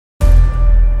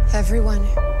Everyone,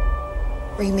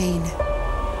 remain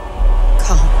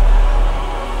calm.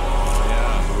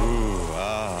 Yeah,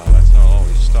 that's how it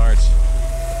always starts.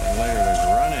 And later there's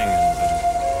running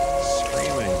and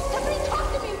screaming. Somebody talk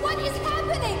to me! What is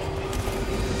happening?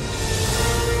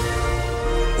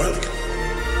 Welcome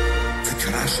to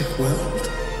Jurassic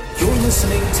World. You're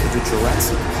listening to the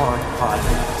Jurassic Park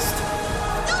podcast.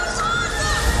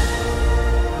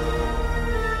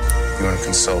 You want to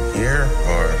consult here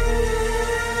or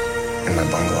in my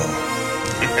bungalow?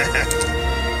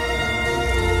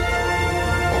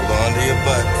 Hold on to your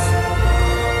butts.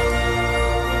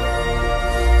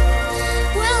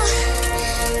 Well,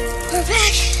 we're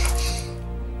back.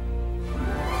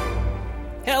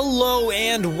 Hello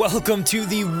and welcome to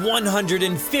the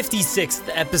 156th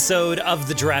episode of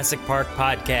the Jurassic Park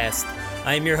podcast.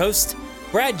 I am your host,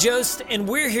 Brad Jost, and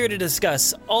we're here to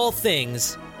discuss all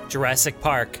things Jurassic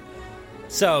Park.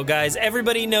 So, guys,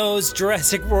 everybody knows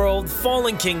Jurassic World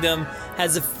Fallen Kingdom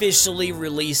has officially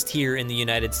released here in the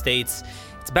United States.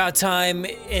 It's about time,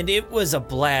 and it was a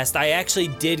blast. I actually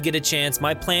did get a chance.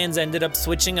 My plans ended up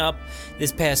switching up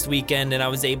this past weekend, and I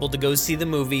was able to go see the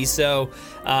movie. So,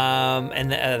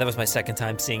 that was my second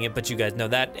time seeing it, but you guys know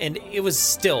that. And it was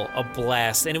still a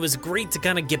blast, and it was great to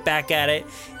kind of get back at it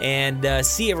and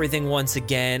see everything once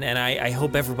again. And I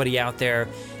hope everybody out there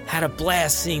had a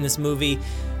blast seeing this movie.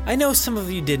 I know some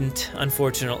of you didn't,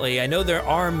 unfortunately. I know there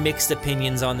are mixed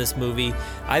opinions on this movie.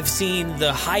 I've seen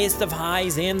the highest of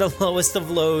highs and the lowest of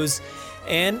lows,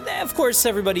 and of course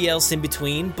everybody else in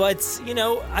between. But, you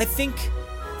know, I think,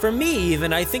 for me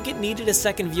even, I think it needed a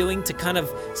second viewing to kind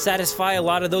of satisfy a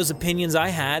lot of those opinions I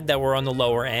had that were on the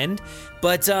lower end.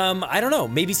 But, I don't know,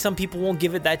 maybe some people won't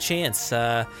give it that chance.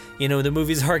 The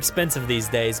movies are expensive these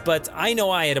days, but I know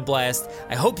I had a blast.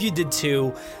 I hope you did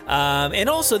too. And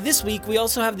also, this week, we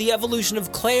also have The Evolution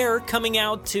of Claire coming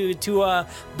out to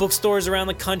bookstores around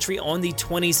the country on the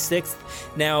 26th.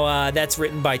 Now, that's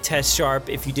written by Tess Sharp.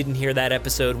 If you didn't hear that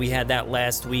episode, we had that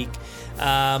last week.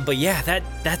 But yeah,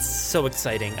 that's so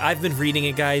exciting. I've been reading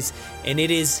it, guys, and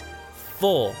it is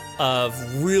full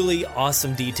of really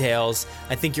awesome details.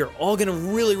 I think you're all going to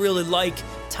really, really like,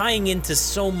 tying into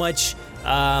so much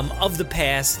of the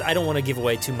past. I don't want to give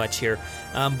away too much here,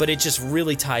 but it just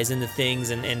really ties into things,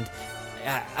 and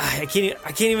I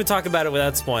can't even talk about it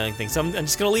without spoiling things, so I'm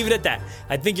just going to leave it at that.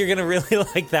 I think you're going to really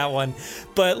like that one.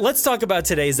 But let's talk about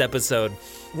today's episode.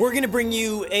 We're going to bring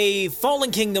you a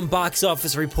Fallen Kingdom box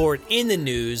office report in the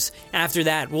news. After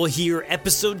that, we'll hear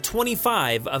episode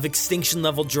 25 of Extinction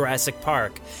Level Jurassic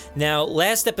Park. Now,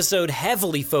 last episode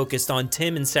heavily focused on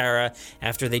Tim and Sarah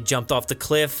after they jumped off the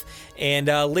cliff and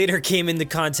later came into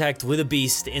contact with a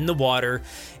beast in the water.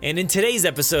 And in today's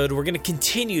episode, we're going to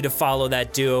continue to follow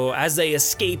that duo as they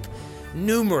escape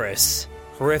numerous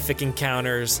horrific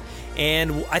encounters,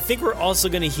 and I think we're also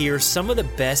going to hear some of the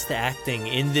best acting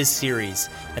in this series.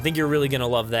 I think you're really going to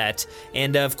love that.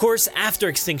 And of course, after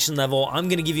Extinction Level, I'm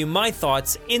going to give you my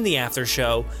thoughts in the after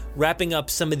show, wrapping up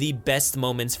some of the best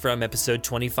moments from episode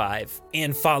 25.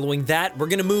 And following that, we're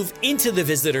going to move into the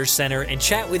Visitor Center and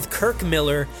chat with Kirk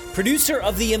Miller, producer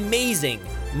of the amazing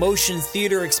motion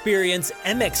theater experience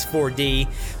MX4D.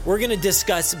 We're going to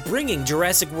discuss bringing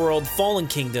Jurassic World Fallen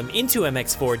Kingdom into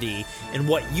MX4D and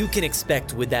what you can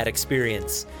expect with that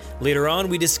experience. Later on,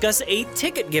 we discuss a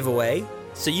ticket giveaway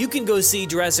so you can go see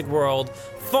Jurassic World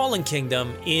Fallen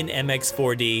Kingdom in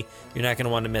MX4D. You're not going to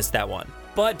want to miss that one.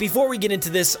 But before we get into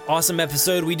this awesome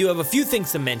episode, we do have a few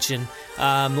things to mention.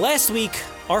 Last week,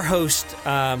 our host,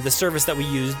 the service that we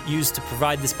used to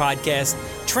provide this podcast,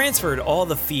 transferred all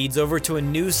the feeds over to a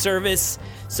new service.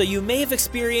 So you may have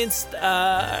experienced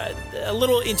a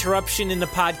little interruption in the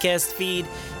podcast feed.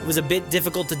 It was a bit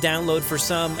difficult to download for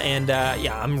some, and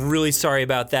I'm really sorry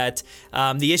about that.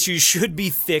 The issue should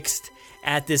be fixed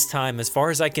at this time, as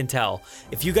far as I can tell.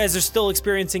 If you guys are still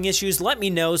experiencing issues, let me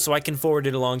know so I can forward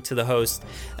it along to the host.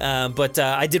 But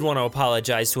I did want to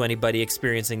apologize to anybody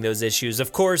experiencing those issues.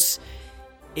 Of course,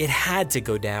 it had to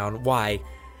go down. Why?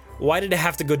 Why did it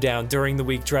have to go down during the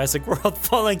week Jurassic World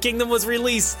Fallen Kingdom was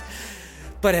released?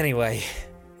 But anyway,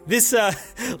 this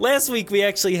last week we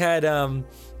actually had a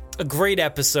great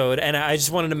episode, and I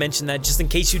just wanted to mention that just in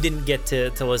case you didn't get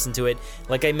to listen to it.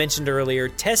 Like I mentioned earlier,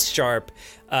 Tess Sharp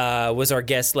was our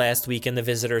guest last week in the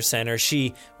Visitor Center.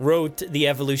 She wrote The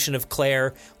Evolution of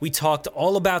Claire. We talked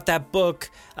all about that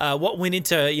book, what went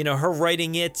into her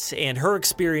writing it and her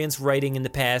experience writing in the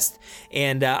past.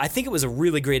 And I think it was a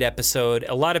really great episode.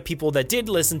 A lot of people that did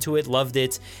listen to it loved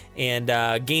it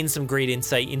and gained some great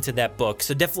insight into that book.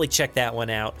 So definitely check that one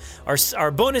out.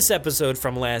 Our bonus episode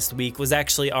from last week was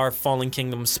actually our Fallen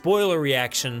Kingdom spoiler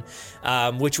reaction,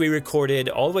 which we recorded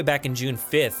all the way back in June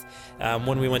 5th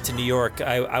when we went to New York.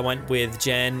 I went with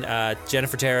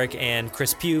Jennifer Tarek, and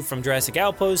Chris Pugh from Jurassic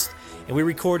Outpost, and we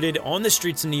recorded on the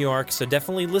streets of New York, so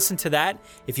definitely listen to that.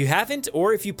 If you haven't,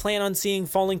 or if you plan on seeing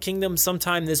Fallen Kingdom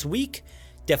sometime this week,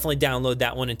 definitely download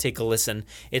that one and take a listen.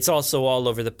 It's also all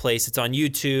over the place. It's on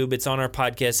YouTube, it's on our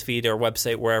podcast feed, our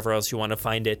website, wherever else you want to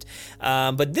find it.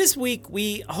 But this week,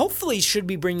 we hopefully should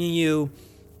be bringing you,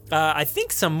 I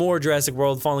think, some more Jurassic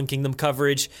World Fallen Kingdom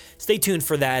coverage. Stay tuned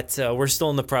for that. We're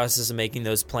still in the process of making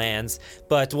those plans,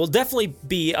 but we'll definitely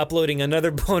be uploading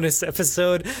another bonus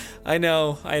episode. I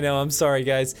know, I'm sorry,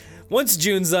 guys. Once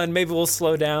June's done, maybe we'll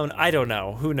slow down. I don't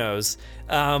know. Who knows?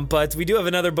 But we do have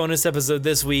another bonus episode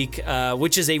this week,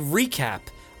 which is a recap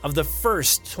of the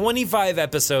first 25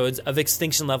 episodes of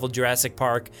Extinction Level Jurassic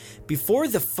Park before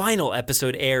the final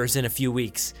episode airs in a few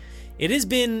weeks. It has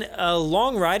been a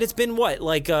long ride. It's been,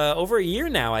 over a year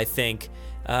now, I think,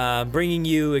 bringing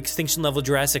you Extinction Level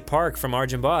Jurassic Park from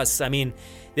Argent Boss. I mean,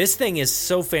 this thing is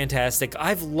so fantastic.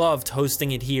 I've loved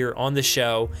hosting it here on the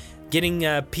show, getting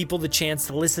people the chance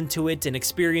to listen to it and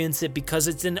experience it, because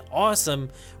it's an awesome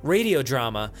radio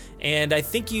drama. And I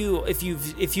think if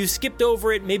you skipped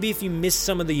over it, maybe if you missed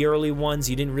some of the early ones,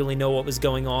 you didn't really know what was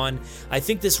going on, I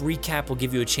think this recap will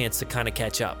give you a chance to kind of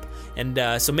catch up.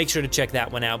 And so make sure to check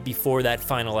that one out before that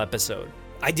final episode.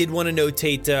 I did want to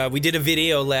notate, we did a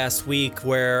video last week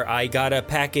where I got a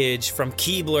package from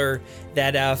Keebler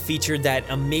that featured that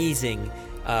amazing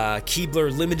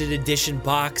Keebler limited edition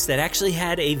box that actually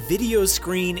had a video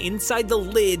screen inside the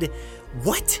lid.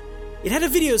 What? It had a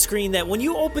video screen that when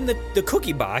you opened the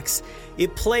cookie box,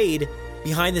 it played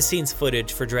behind the scenes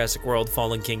footage for Jurassic World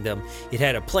Fallen Kingdom. It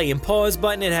had a play and pause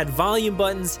button, it had volume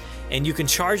buttons, and you can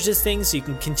charge this thing so you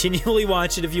can continually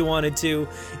watch it if you wanted to.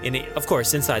 And of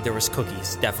course, inside there was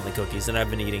cookies, definitely cookies, and I've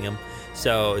been eating them.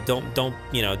 So don't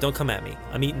come at me.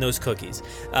 I'm eating those cookies.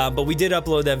 But we did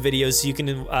upload that video so you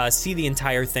can see the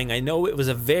entire thing. I know it was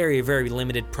a very, very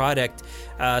limited product,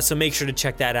 so make sure to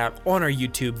check that out on our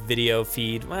YouTube video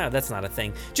feed. Wow, that's not a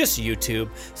thing, just YouTube.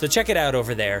 So check it out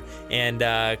over there, and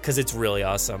because it's really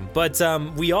awesome. But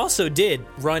we also did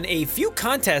run a few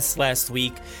contests last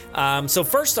week. So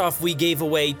first off, we gave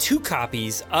away 2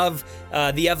 copies of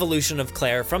The Evolution of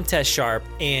Claire from Tess Sharp,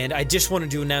 and I just wanted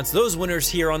to announce those winners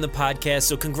here on the podcast.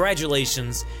 So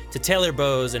congratulations to Taylor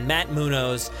Bowes and Matt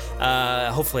Munoz.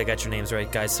 Hopefully I got your names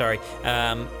right, guys. Sorry.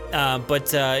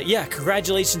 Yeah,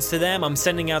 congratulations to them. I'm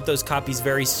sending out those copies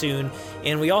very soon.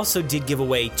 And we also did give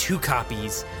away 2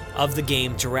 copies of the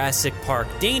game Jurassic Park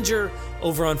Danger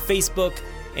over on Facebook.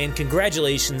 And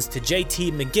congratulations to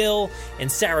JT McGill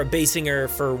and Sarah Basinger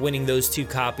for winning those 2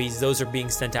 copies. Those are being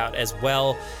sent out as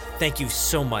well. Thank you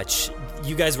so much.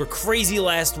 You guys were crazy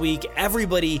last week.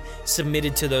 Everybody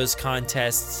submitted to those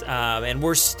contests, and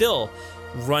we're still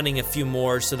running a few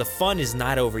more, so the fun is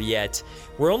not over yet.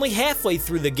 We're only halfway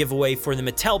through the giveaway for the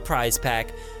Mattel prize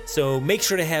pack, so make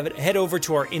sure to head over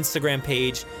to our Instagram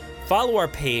page, follow our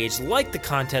page, like the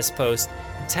contest post,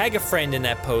 and tag a friend in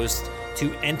that post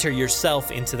to enter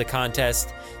yourself into the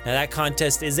contest. Now that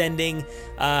contest is ending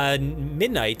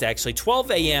midnight, actually,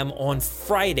 12 a.m. on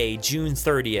Friday, June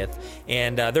 30th.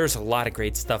 And there's a lot of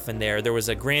great stuff in there. There was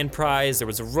a grand prize, there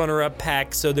was a runner-up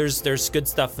pack, so there's good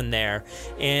stuff in there.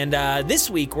 And this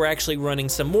week we're actually running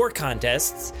some more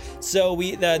contests. So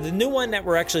the new one that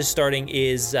we're actually starting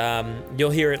is,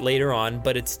 you'll hear it later on,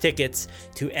 but it's tickets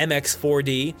to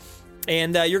MX4D.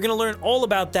 And you're going to learn all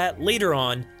about that later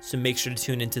on, so make sure to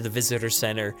tune into the Visitor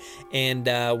Center. And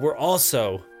we're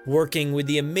also working with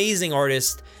the amazing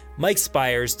artist Mike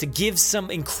Spires to give some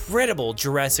incredible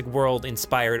Jurassic World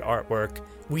inspired artwork.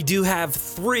 We do have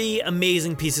 3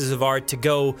 amazing pieces of art to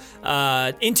go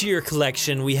into your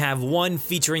collection. We have one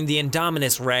featuring the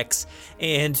Indominus Rex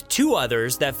and 2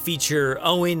 others that feature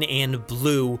Owen and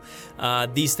Blue.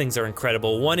 These things are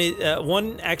incredible.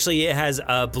 One actually has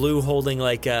Blue holding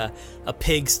like a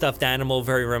pig stuffed animal,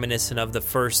 very reminiscent of the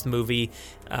first movie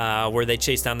where they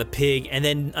chase down the pig. And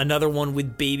then another one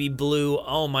with baby Blue.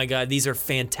 Oh my God, these are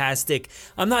fantastic.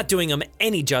 I'm not doing them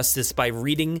any justice by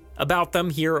reading about them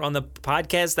here on the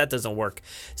podcast. That doesn't work.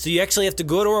 So you actually have to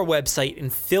go to our website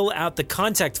and fill out the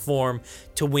contact form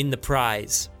to win the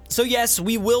prize. So yes,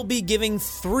 we will be giving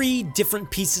 3 different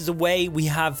pieces away. We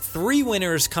have 3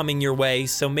 winners coming your way,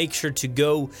 so make sure to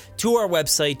go to our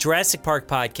website,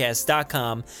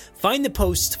 JurassicParkPodcast.com, find the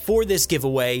post for this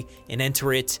giveaway and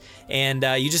enter it. And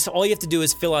all you have to do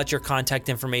is fill out your contact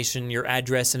information, your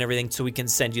address and everything, so we can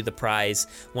send you the prize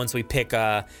once we pick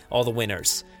all the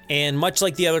winners. And much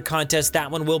like the other contest,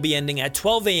 that one will be ending at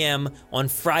 12 a.m. on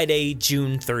Friday,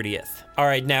 June 30th. All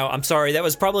right, now, I'm sorry, that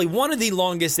was probably one of the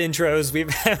longest intros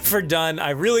we've ever done. I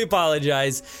really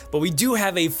apologize, but we do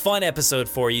have a fun episode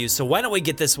for you, so why don't we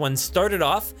get this one started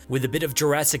off with a bit of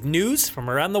Jurassic news from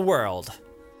around the world.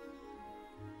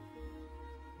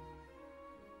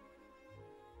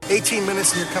 18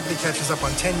 minutes and your company catches up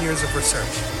on 10 years of research.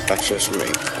 Access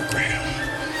rate program.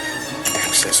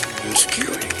 Access new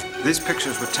security. These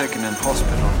pictures were taken in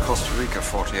hospital in Costa Rica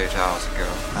 48 hours ago.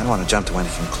 I don't want to jump to any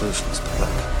conclusions, but look.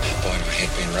 Boy, do I hate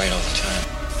being right all the time.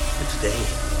 But today,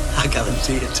 I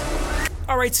guarantee it.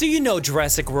 Alright, so you know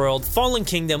Jurassic World Fallen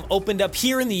Kingdom opened up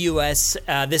here in the US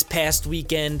this past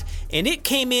weekend, and it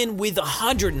came in with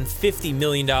 $150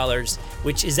 million,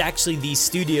 which is actually the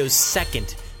studio's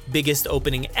second biggest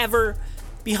opening ever,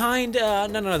 behind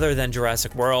none other than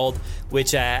Jurassic World,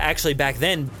 which actually back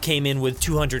then came in with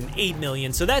 $208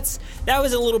 million. So that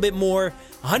was a little bit more.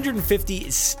 150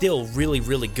 is still really,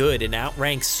 really good and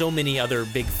outranks so many other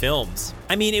big films.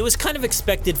 I mean, it was kind of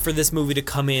expected for this movie to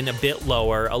come in a bit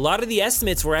lower. A lot of the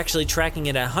estimates were actually tracking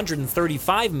at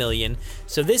 135 million,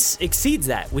 so this exceeds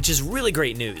that, which is really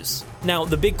great news. Now,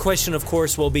 the big question, of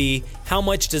course, will be how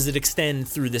much does it extend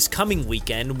through this coming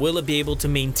weekend? Will it be able to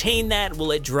maintain that?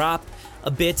 Will it drop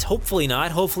a bit? Hopefully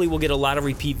not. Hopefully we'll get a lot of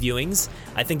repeat viewings.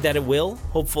 I think that it will,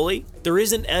 hopefully. There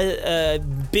isn't a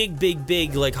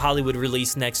big like Hollywood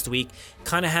release next week.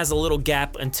 Kind of has a little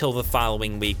gap until the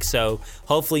following week, so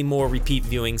hopefully more repeat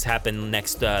viewings happen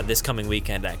this coming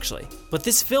weekend actually. But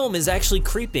this film is actually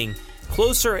creeping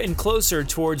closer and closer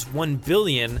towards 1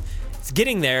 billion. It's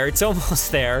getting there, it's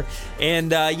almost there,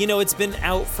 and it's been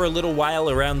out for a little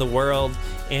while around the world,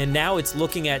 and now it's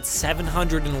looking at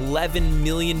 $711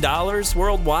 million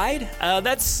worldwide.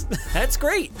 That's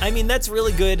great. I mean, that's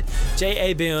really good.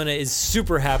 J.A. Bayona is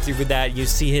super happy with that. You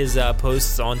see his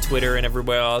posts on Twitter and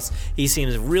everywhere else. He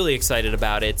seems really excited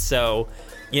about it, so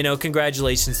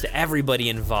congratulations to everybody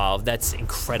involved. That's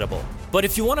incredible. But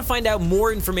if you want to find out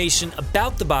more information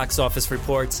about the box office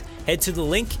reports, head to the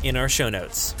link in our show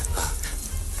notes.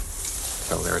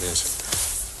 Oh, there it is.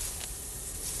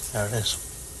 There it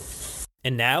is.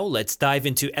 And now, let's dive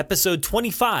into episode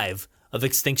 25 of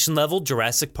Extinction Level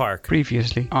Jurassic Park.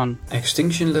 Previously on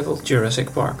Extinction Level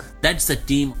Jurassic Park. That's the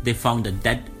team they found a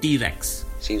dead T-Rex.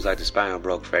 Seems like the spinal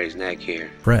broke Freddy's neck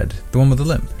here. Fred, the one with the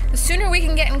limp. The sooner we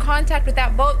can get in contact with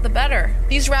that boat, the better.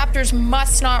 These raptors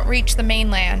must not reach the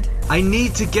mainland. I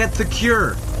need to get the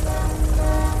cure.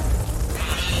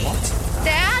 What?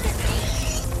 Dad?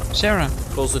 Sarah.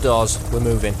 Close the doors. We're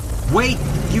moving. Wait!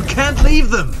 You can't leave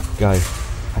them! Go.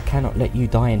 I cannot let you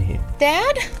die in here.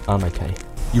 Dad? I'm okay.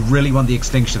 You really want the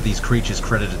extinction of these creatures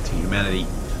credited to humanity?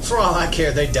 For all I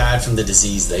care, they died from the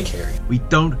disease they carry. We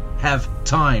don't have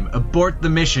time. Abort the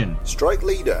mission. Strike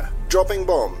leader. Dropping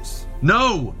bombs.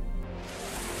 No!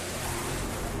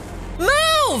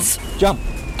 Move! Jump.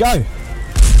 Go!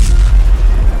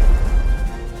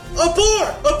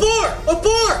 Abort! Abort!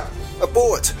 Abort!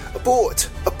 Abort! Abort!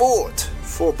 Abort!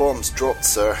 4 bombs dropped,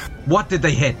 sir. What did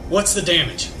they hit? What's the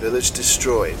damage? Village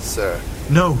destroyed, sir.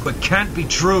 No, it can't be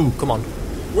true. Come on.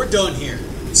 We're done here.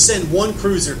 Send 1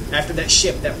 cruiser after that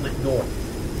ship that went north.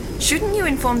 Shouldn't you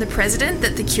inform the president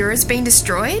that the cure has been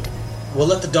destroyed? We'll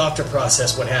let the doctor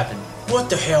process what happened. What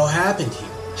the hell happened here?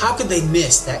 How could they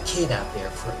miss that kid out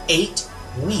there for 8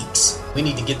 weeks? We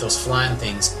need to get those flying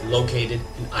things located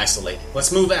and isolated.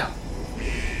 Let's move out.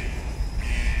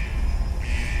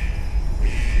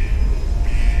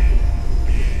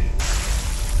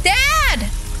 Dad!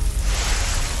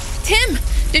 Tim,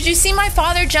 did you see my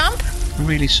father jump? I'm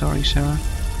really sorry, Sarah.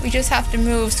 We just have to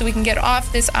move so we can get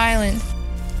off this island.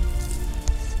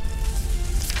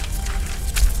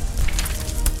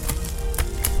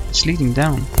 It's leading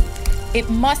down. It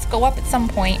must go up at some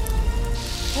point.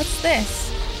 What's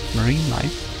this? Marine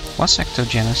life? What's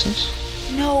ectogenesis?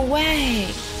 No way.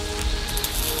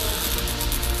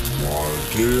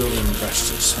 My dear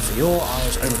investors, for your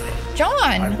eyes only,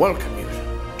 John! I welcome you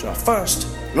to a first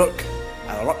look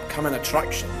at our upcoming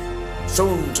attraction,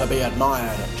 soon to be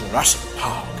admired at Jurassic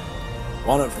Park.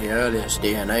 One of the earliest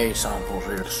DNA samples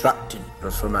we extracted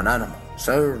was from an animal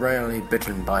so rarely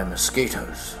bitten by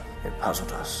mosquitoes, it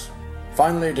puzzled us.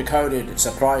 Finally decoded, it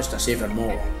surprised us even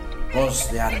more. Was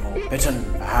the animal bitten,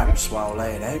 perhaps, while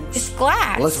laying eggs? It's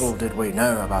glass. Little did we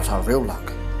know about our real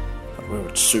luck, but we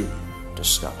would soon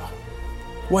discover.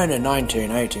 When in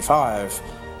 1985,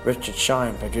 Richard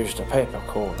Shine produced a paper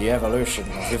called The Evolution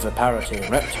of Viviparity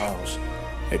in Reptiles,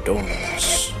 it dawned on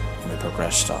us, and we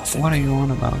progressed our thinking. What are you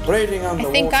on about? Breeding underwater,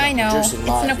 I think I know. It's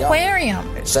an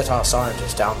aquarium. It set our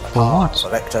scientists down the path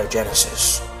of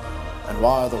ectogenesis. And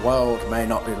while the world may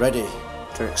not be ready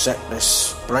to accept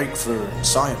this breakthrough in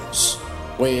science,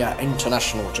 we at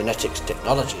International Genetics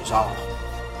Technologies are.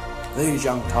 These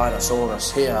young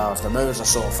Tylosaurus here of the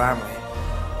Mosasaur family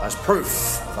as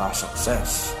proof of our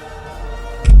success.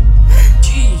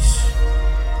 Jeez.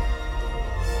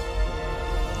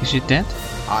 Is it dead?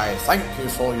 I thank you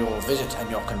for your visit and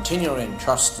your continuing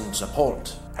trust and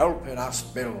support, helping us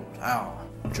build our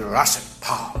Jurassic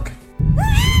Park.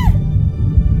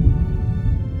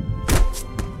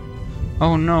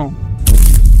 Oh no.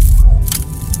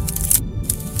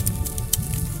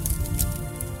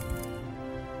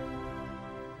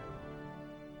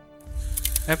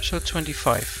 Episode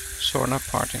 25, Sorna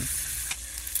Parting.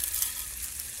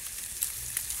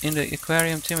 In the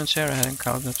aquarium Tim and Sarah had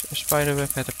encountered, a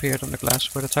spiderweb had appeared on the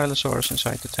glass where the Tylosaurus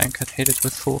inside the tank had hit it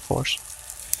with full force.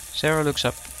 Sarah looks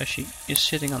up as she is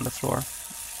sitting on the floor,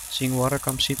 seeing water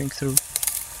come seeping through.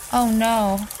 Oh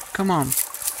no. Come on.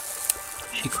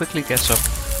 She quickly gets up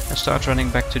and starts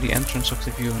running back to the entrance of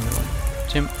the viewing room,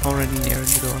 Tim already nearing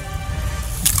the door.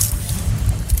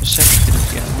 The second hit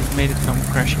of the enemy made it come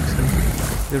crashing through.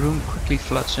 The room quickly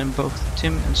floods and both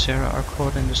Tim and Sarah are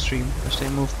caught in the stream as they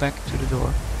move back to the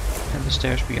door and the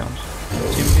stairs beyond.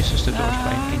 Tim misses the doors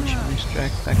by an inch and is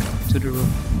dragged back to the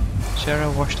room. Sarah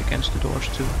washed against the doors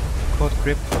too, caught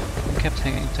grip and kept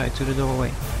hanging tight to the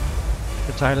doorway.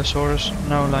 The Tylosaurus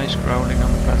now lies growling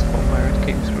on the platform where it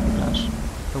came through the glass,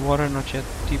 the water not yet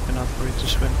deep enough for it to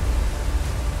swim.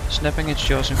 Snapping its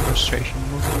jaws in frustration,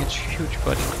 moving its huge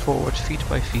body forward feet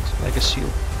by feet like a seal.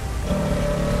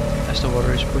 As the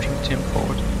water is pushing Tim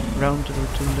forward, round the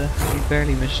rotunda, he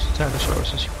barely misses the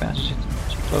Tylosaurus as he passes it.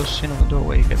 She closes in on the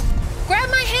doorway again. Grab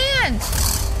my hand!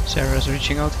 Sarah is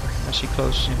reaching out for him as he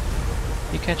closes in.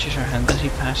 He catches her hand as he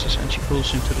passes and she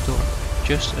pulls him to the door,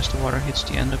 just as the water hits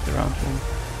the end of the round room,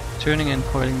 turning and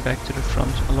coiling back to the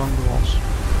front along the walls.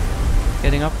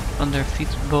 Getting up on their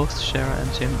feet, both Sarah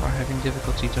and Tim are having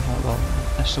difficulty to hold on,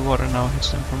 as the water now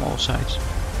hits them from all sides.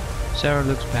 Sarah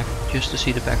looks back, just to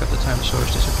see the back of the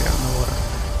Tylosaurus disappear in the water,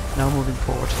 now moving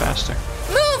forward faster.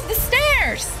 Move the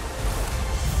stairs!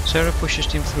 Sarah pushes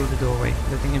Tim through the doorway,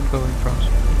 letting him go in front.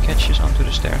 He catches onto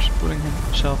the stairs, pulling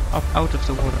himself up out of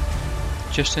the water.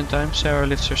 Just in time, Sarah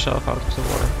lifts herself out of the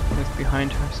water, with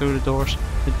behind her, through the doors,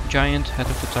 the giant head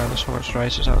of the Tylosaurus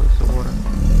rises out of the water,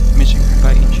 missing her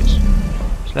by inches,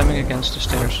 slamming against the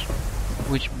stairs,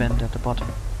 which bend at the bottom.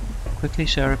 Quickly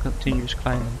Sarah continues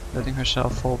climbing, letting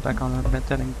herself fall back on her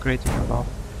metallic grating above,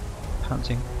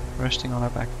 panting, resting on her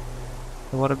back.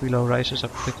 The water below rises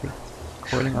up quickly,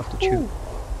 coiling up the tube,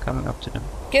 coming up to them.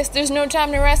 Guess there's no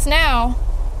time to rest now.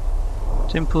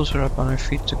 Tim pulls her up on her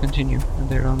feet to continue, and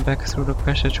they run back through the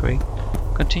passageway,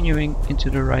 continuing into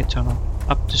the right tunnel,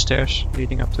 up the stairs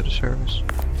leading up to the surface.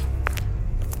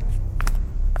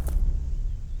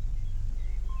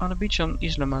 On the beach on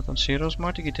Isla Matanceros,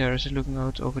 Marty Gutierrez is looking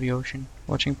out over the ocean,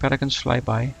 watching pelicans fly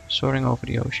by, soaring over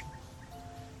the ocean.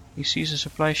 He sees a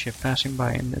supply ship passing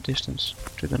by in the distance,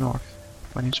 to the north,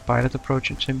 when his pilot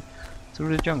approaches him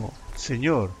through the jungle.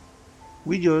 Senor,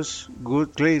 we just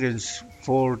got clearance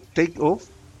for takeoff.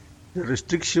 The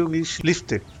restriction is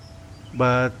lifted,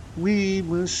 but we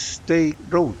must take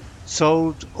road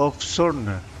south of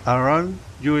Sorna, around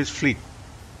US fleet.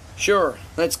 Sure,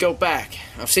 let's go back.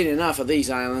 I've seen enough of these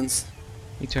islands.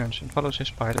 He turns and follows his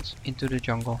pilot into the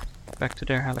jungle, back to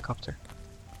their helicopter.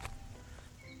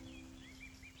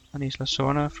 On Isla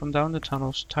Sorna, from down the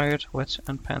tunnels, tired, wet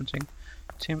and panting,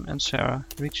 Tim and Sarah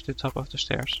reach the top of the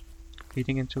stairs,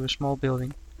 leading into a small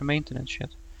building, a maintenance shed.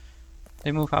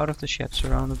 They move out of the shed,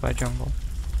 surrounded by jungle.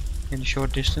 In the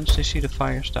short distance they see the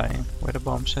fires dying, where the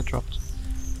bombs had dropped.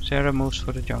 Sarah moves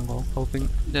for the jungle, hoping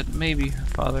that maybe her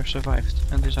father survived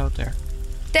and is out there.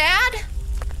 Dad?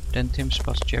 Then Tim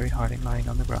spots Jerry Harding lying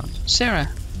on the ground.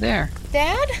 Sarah, there!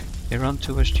 Dad? They run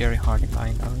towards Jerry Harding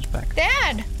lying on his back.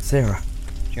 Dad! Sarah.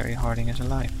 Jerry Harding is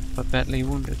alive, but badly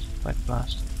wounded by the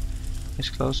blast. His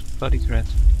clothes bloodied red,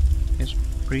 his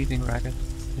breathing ragged,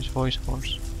 his voice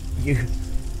hoarse. You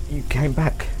came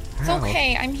back. How? It's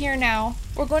okay, I'm here now.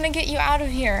 We're going to get you out of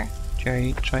here.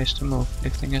 Jerry tries to move,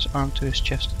 lifting his arm to his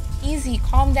chest. Easy,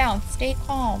 calm down, stay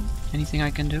calm. Anything I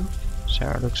can do?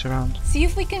 Sarah looks around. See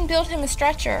if we can build him a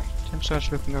stretcher. Tim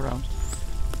starts looking around.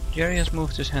 Jerry has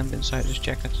moved his hand inside his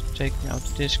jacket, taking out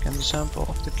the disc and the sample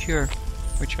of the cure,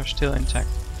 which are still intact.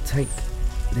 Take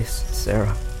this,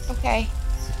 Sarah. Okay.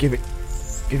 Give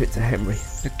it to Henry.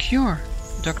 The cure?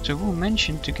 Dr. Wu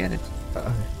mentioned to get it.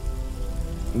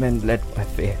 Men led by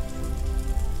fear,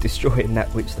 destroying that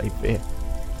which they fear.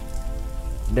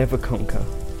 Never conquer,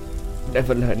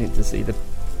 never learning to see the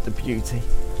beauty,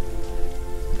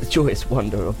 the joyous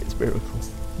wonder of its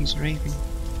miracles. He's raving.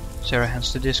 Sarah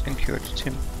hands the disc and cure to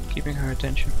Tim, keeping her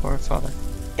attention for her father.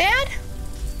 Dad?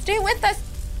 Stay with us.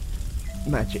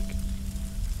 Magic.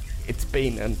 It's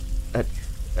been an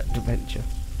adventure.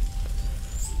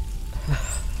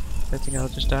 Letting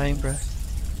out his dying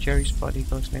breath, Jerry's body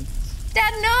goes limp.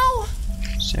 Dad, no!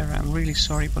 Sarah, I'm really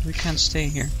sorry, but we can't stay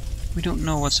here. We don't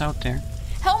know what's out there.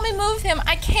 Help me move him.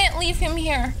 I can't leave him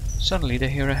here. Suddenly they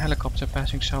hear a helicopter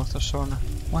passing south of Sorna.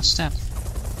 What's that?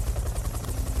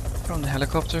 From the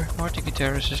helicopter, Marty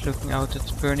Gutierrez is looking out at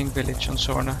the burning village on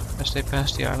Sorna as they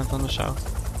pass the island on the south.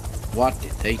 What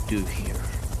did they do here?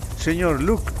 Senor,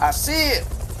 look. I see it.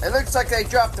 It looks like they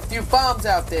dropped a few bombs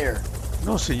out there.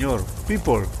 No, senor.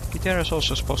 People. Gutierrez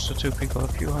also spots the two people a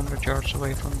few hundred yards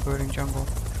away from the burning jungle,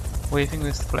 waving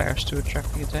with flares to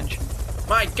attract the attention.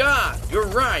 My God, you're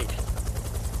right.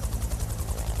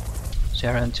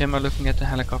 Sarah and Tim are looking at the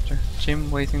helicopter, Tim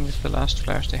waving with the last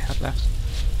flares they had left.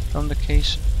 From the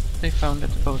case they found at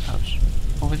the boathouse.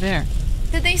 Over there.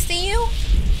 Did they see you?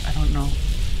 I don't know.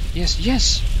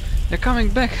 Yes! They're coming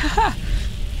back! Haha!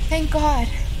 Thank God.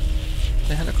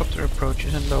 The helicopter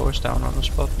approaches and lowers down on a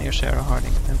spot near Sarah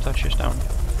Harding and touches down.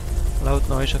 A loud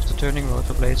noise of the turning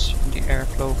rotor blades and the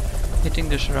airflow hitting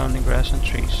the surrounding grass and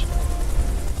trees.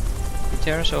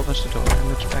 Gutierrez opens the door and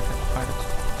looks back at the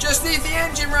pilot. Just need the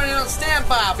engine running on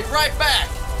standby. I'll be right back.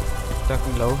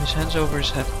 Ducking low, his hands over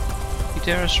his head,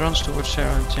 Gutierrez runs towards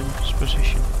Sarah and Tim's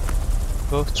position,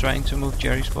 both trying to move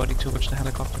Jerry's body towards the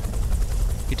helicopter.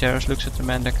 Gutierrez looks at the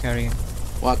man they're carrying.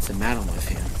 What's the matter with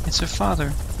him? It's her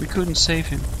father. We couldn't save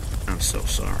him. I'm so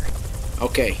sorry.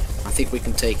 Okay, I think we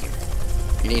can take him.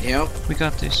 You need help? We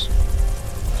got this.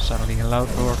 Suddenly a loud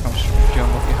roar comes from the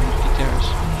jungle behind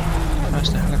Gutierrez.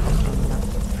 As the helicopter on the map.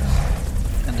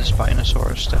 And the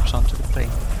Spinosaurus steps onto the plane,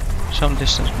 some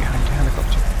distance behind the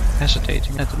helicopter,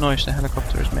 hesitating at the noise the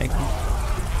helicopter is making,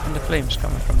 and the flames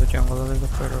coming from the jungle a little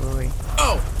further away.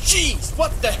 Oh, jeez!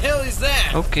 What the hell is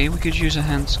that? Okay, we could use a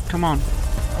hand. Come on.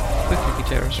 Quickly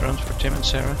Gutierrez runs for Tim and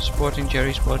Sarah, supporting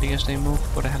Jerry's body as they move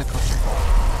for the helicopter.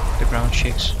 The ground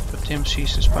shakes, but Tim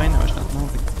sees the Spino is not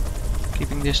moving,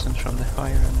 keeping distance from the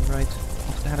fire on the right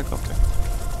of the helicopter.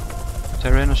 A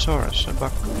Tyrannosaurus, a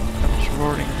buck, comes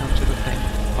roaring onto the plane,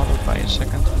 followed by a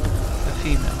second, a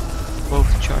female, both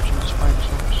charging the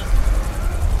Spinosaurus.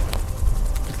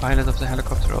 The pilot of the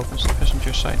helicopter opens the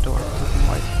passenger side door, looking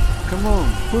wide. Come on,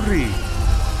 hurry!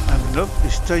 I'm not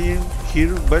staying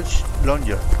here much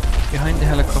longer. Behind the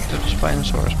helicopter, the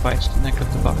Spinosaurus bites the neck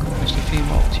of the buck as the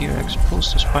female T-Rex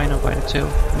pulls the Spino by the tail,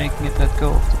 making it let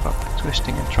go of the buck,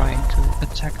 twisting and trying to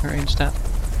attack her instead.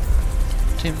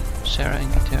 Tim, Sarah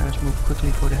and Gutierrez move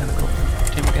quickly for the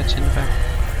helicopter. Tim gets in the back,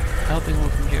 helping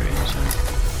moving Jerry inside.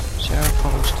 Sarah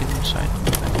follows Tim inside from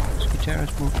the back as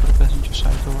Gutierrez moves for the passenger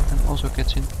side door and also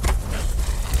gets in.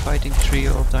 The fighting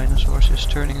trio of dinosaurs is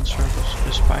turning in circles,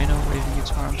 the Spino waving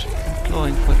its arms and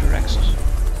clawing for the Rexes.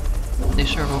 They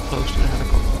circle close to the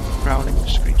helicopter, growling and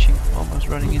screeching, almost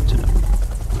running into them.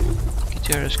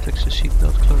 Gutierrez clicks the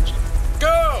seatbelt closed.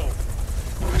 Go!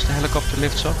 As the helicopter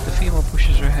lifts off, the female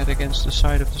pushes her head against the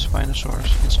side of the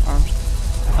Spinosaurus, its arms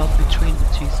held between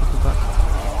the teeth of the buck,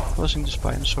 causing the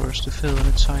Spinosaurus to fill in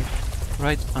its side,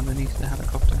 right underneath the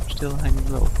helicopter, still hanging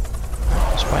low.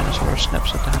 The Spinosaurus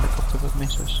snaps at the helicopter but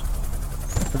misses.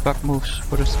 The buck moves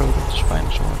for the throat of the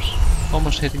Spinosaurus,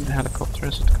 almost hitting the helicopter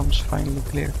as it comes finally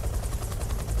clear.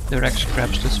 The Rex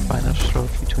grabs the Spino's throat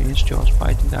between its jaws,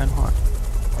 biting down hard.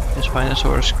 The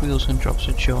Spinosaurus squeals and drops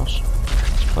its jaws,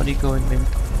 its body going limp,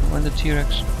 and when the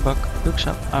T-Rex buck looks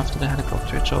up after the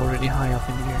helicopter, it's already high up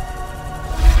in the air.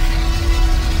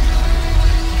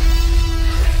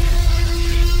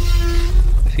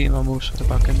 The female moves for the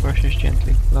buck and brushes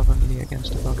gently, lovingly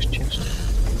against the buck's chest.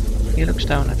 He looks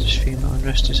down at his female and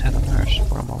rests his head on hers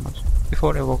for a moment,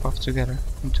 before they walk off together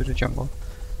into the jungle,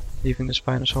 leaving the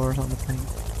Spinosaurus on the plane.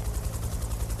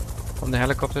 From the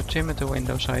helicopter, Tim at the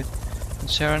window side and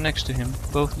Sarah next to him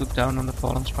both look down on the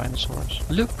fallen Spinosaurus.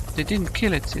 Look, they didn't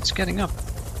kill it, it's getting up.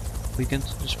 Weakened,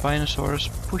 the Spinosaurus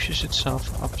pushes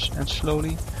itself up and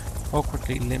slowly,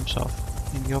 awkwardly limps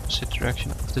off in the opposite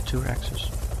direction of the two Rexes.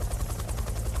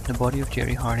 The body of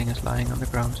Jerry Harding is lying on the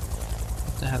ground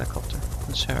of the helicopter,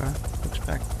 and Sarah looks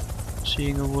back.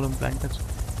 Seeing a woolen blanket,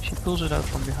 she pulls it out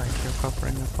from behind her,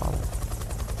 covering her father.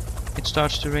 It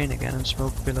starts to rain again and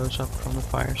smoke billows up from the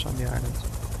fires on the island,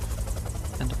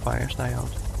 and the fires die out.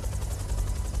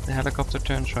 The helicopter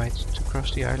turns right to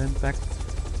cross the island back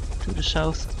to the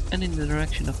south and in the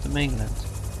direction of the mainland.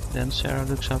 Then Sarah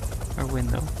looks up her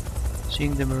window,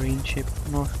 seeing the marine ship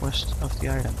northwest of the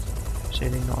island,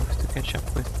 sailing north to catch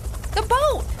up with the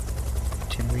boat!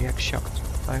 Tim reacts shocked.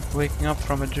 like waking up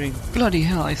from a dream. Bloody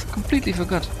hell, I completely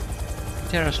forgot.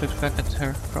 Terrace looks back at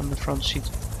her from the front seat.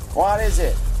 What is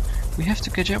it? We have to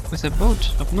catch up with a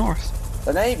boat up north.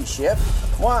 The Navy ship?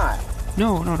 Why?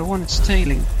 No, the one that's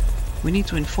tailing. We need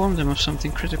to inform them of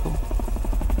something critical.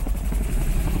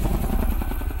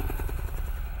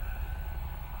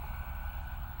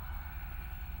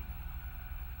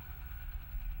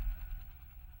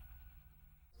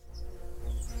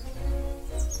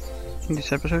 In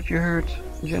this episode you heard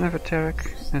Jennifer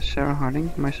Tarek as Sarah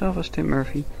Harding, myself as Tim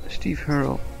Murphy, Steve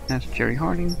Hurrell as Jerry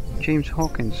Harding, James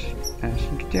Hawkins as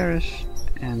Gutierrez,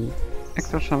 and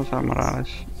Hector Salazar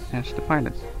Morales as the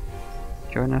pilot.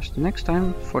 Join us the next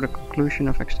time for the conclusion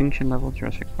of Extinction Level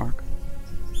Jurassic Park.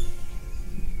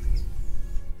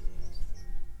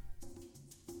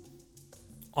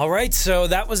 Alright, so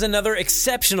that was another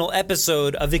exceptional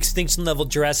episode of Extinction Level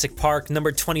Jurassic Park,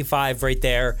 number 25 right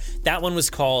there. That one was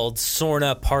called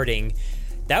Sorna Parting.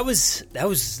 That was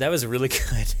really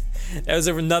good. That was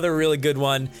another really good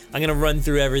one. I'm going to run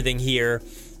through everything here.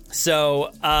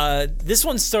 So, this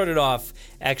one started off,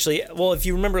 actually, well, if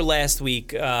you remember last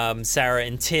week, Sarah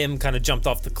and Tim kind of jumped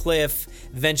off the cliff,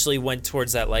 eventually went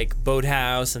towards that, like,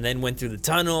 boathouse, and then went through the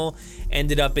tunnel,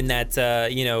 ended up in that,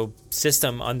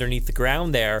 system underneath the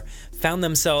ground there, found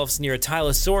themselves near a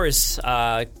Tylosaurus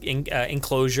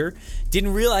enclosure,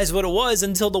 didn't realize what it was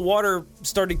until the water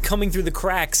started coming through the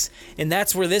cracks, and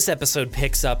that's where this episode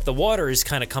picks up. The water is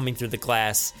kind of coming through the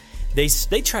glass. They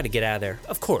try to get out of there.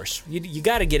 Of course, you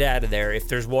got to get out of there if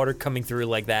there's water coming through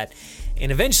like that.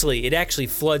 And eventually, it actually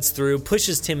floods through,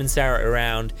 pushes Tim and Sarah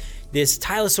around. This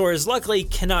Tylosaurus luckily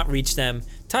cannot reach them.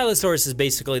 Tylosaurus is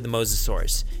basically the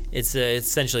Mosasaurus. It's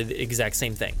essentially the exact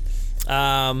same thing.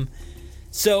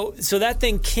 So that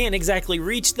thing can't exactly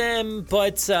reach them,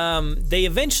 but they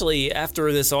eventually,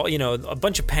 after this all, a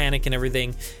bunch of panic and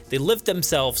everything, they lift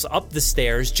themselves up the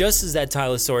stairs just as that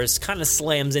Tylosaurus kind of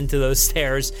slams into those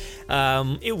stairs.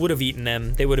 It would have eaten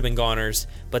them. They would have been goners,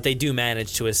 but they do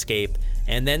manage to escape.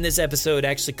 And then this episode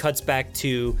actually cuts back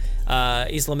to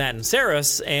Isla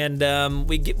Mataceros, and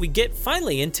we get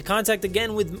finally into contact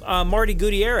again with Marty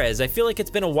Gutierrez. I feel like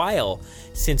it's been a while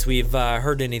since we've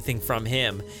heard anything from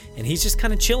him, and he's just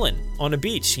kind of chilling on a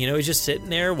beach. He's just sitting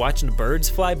there watching the birds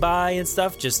fly by and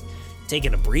stuff, just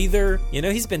taking a breather.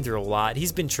 He's been through a lot.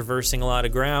 He's been traversing a lot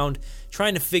of ground,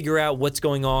 trying to figure out what's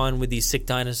going on with these sick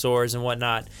dinosaurs and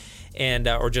whatnot, and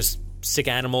or just sick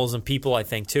animals and people, I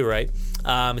think, too, right?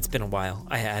 It's been a while.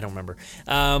 I don't remember.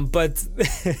 But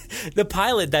the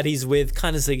pilot that he's with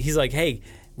kind of he's like, hey,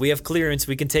 we have clearance.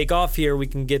 We can take off here. We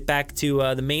can get back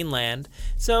to the mainland.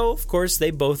 So, of course, they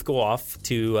both go off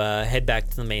to head back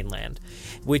to the mainland,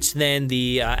 which then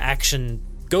the action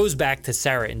goes back to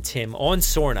Sarah and Tim on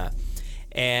Sorna.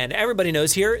 And everybody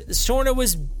knows here, Sorna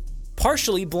was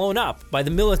partially blown up by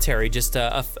the military just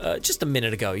a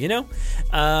minute ago,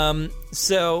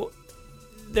 So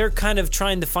they're kind of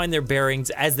trying to find their bearings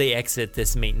as they exit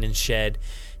this maintenance shed.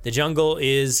 The jungle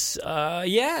is,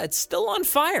 it's still on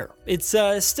fire. It's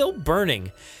still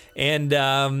burning. And,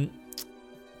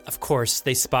 of course,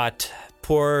 they spot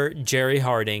poor Jerry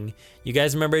Harding. You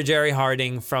guys remember Jerry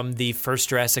Harding from the first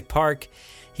Jurassic Park?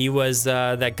 He was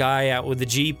that guy out with the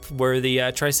Jeep where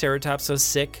the Triceratops was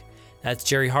sick. That's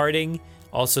Jerry Harding,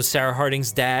 also Sarah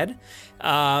Harding's dad.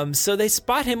 So they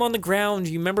spot him on the ground.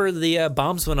 You remember the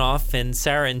bombs went off and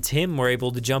Sarah and Tim were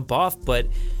able to jump off, but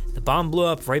the bomb blew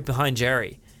up right behind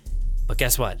Jerry. But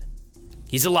guess what?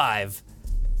 He's alive.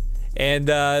 And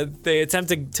they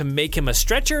attempted to make him a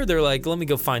stretcher. They're like, let me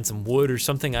go find some wood or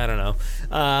something. I don't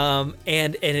know.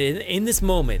 And in this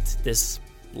moment, this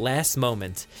last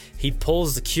moment, he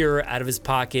pulls the cure out of his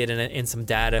pocket and some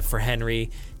data for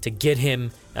Henry to get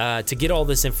him, to get all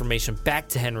this information back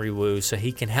to Henry Wu so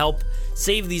he can help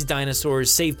save these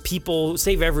dinosaurs, save people,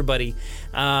 save everybody.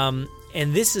 And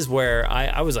this is where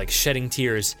I was like shedding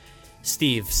tears.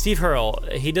 Steve Hurrell,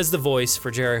 he does the voice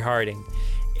for Jerry Harding.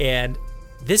 And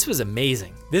this was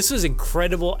amazing. This was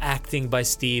incredible acting by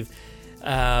Steve.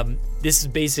 This is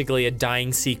basically a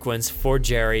dying sequence for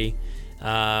Jerry.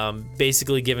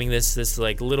 Basically giving this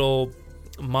like little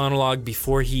monologue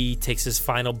before he takes his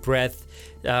final breath.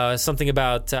 Something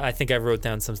about, I think I wrote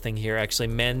down something here actually,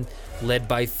 men led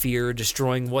by fear,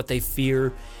 destroying what they fear.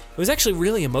 It was actually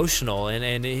really emotional,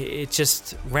 and it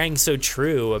just rang so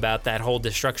true about that whole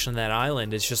destruction of that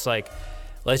island. It's just like,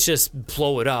 let's just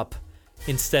blow it up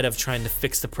instead of trying to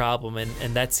fix the problem,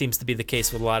 and that seems to be the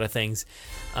case with a lot of things.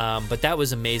 But that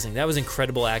was amazing. That was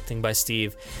incredible acting by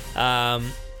Steve.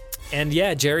 And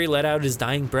yeah, Jerry let out his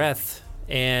dying breath,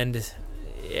 and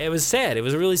it was sad. It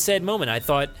was a really sad moment. I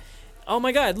thought, oh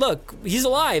my God, look, he's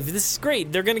alive. This is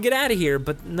great. They're going to get out of here.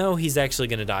 But no, he's actually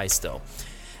going to die still.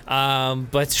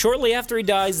 But shortly after he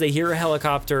dies, they hear a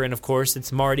helicopter, and of course,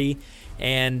 it's Marty.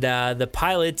 And the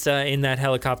pilot in that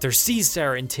helicopter sees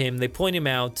Sarah and Tim. They point him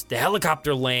out. The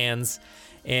helicopter lands,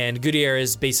 and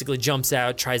Gutierrez basically jumps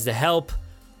out, tries to help.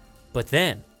 But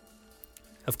then,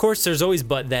 of course, there's always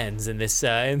but-thens in this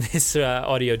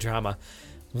audio drama.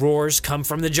 Roars come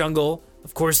from the jungle.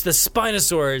 Of course, the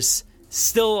Spinosaurus,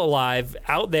 still alive,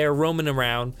 out there roaming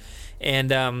around.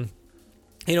 And,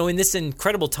 in this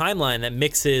incredible timeline that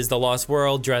mixes The Lost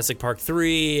World, Jurassic Park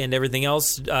 3, and everything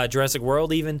else, Jurassic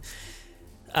World even.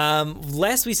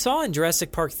 Last we saw in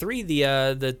Jurassic Park 3,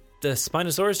 the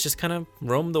Spinosaurus just kind of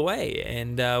roamed away,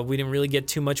 and we didn't really get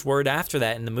too much word after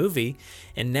that in the movie.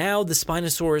 And now the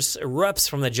Spinosaurus erupts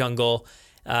from the jungle,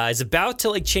 is about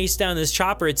to chase down this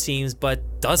chopper, it seems,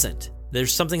 but doesn't.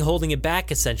 There's something holding it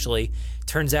back, essentially.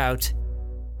 Turns out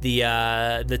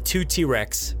the two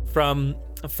T-Rex from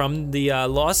the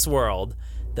Lost World,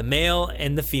 the male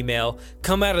and the female,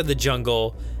 come out of the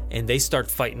jungle, and they start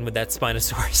fighting with that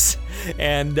Spinosaurus.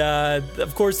 And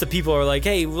of course, the people are like,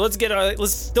 "Hey, let's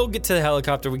still get to the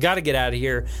helicopter. We got to get out of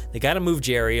here." They got to move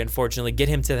Jerry, unfortunately, get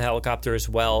him to the helicopter as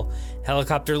well.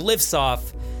 Helicopter lifts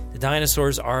off. The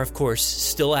dinosaurs are, of course,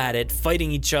 still at it,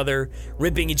 fighting each other,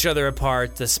 ripping each other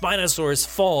apart. The Spinosaurus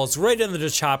falls right under the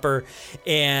chopper,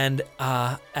 and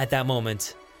at that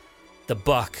moment, the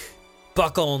buck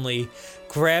only,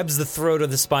 grabs the throat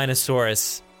of the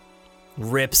Spinosaurus,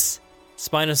 rips.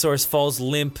 Spinosaurus falls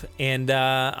limp, and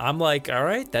I'm like, all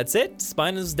right, that's it.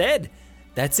 Spino's dead.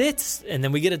 That's it. And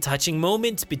then we get a touching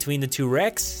moment between the two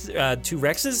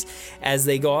Rexes as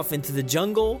they go off into the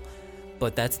jungle.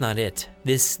 But that's not it.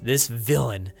 This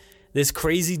villain, this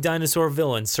crazy dinosaur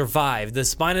villain, survived. The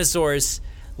Spinosaurus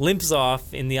limps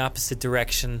off in the opposite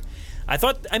direction.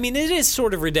 It is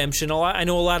sort of redemption. I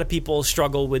know a lot of people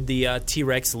struggle with the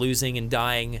T-Rex losing and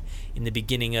dying in the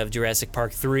beginning of Jurassic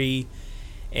Park 3.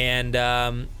 And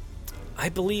I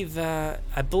believe,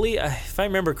 if I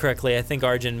remember correctly, I think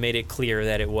Arjun made it clear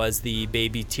that it was the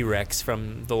baby T-Rex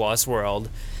from The Lost World.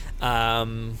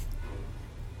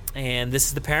 And this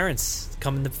is the parents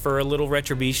coming for a little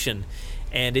retribution.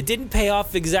 And it didn't pay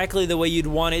off exactly the way you'd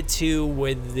want it to,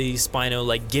 with the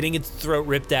Spino getting its throat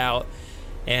ripped out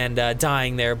and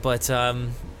dying there. But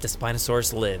the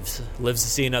Spinosaurus lives to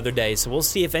see another day. So we'll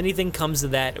see if anything comes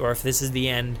of that, or if this is the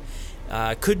end.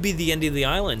 Could be the end of the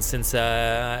island, since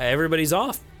everybody's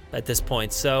off at this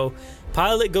point. So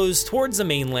pilot goes towards the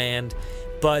mainland.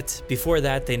 But before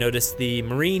that, they notice the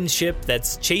marine ship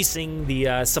that's chasing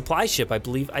the supply ship. I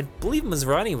believe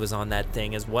Masrani was on that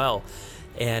thing as well,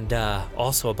 and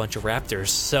also a bunch of raptors.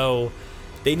 So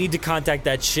they need to contact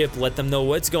that ship, let them know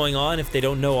what's going on if they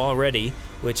don't know already,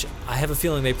 which I have a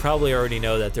feeling they probably already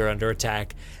know that they're under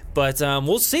attack. But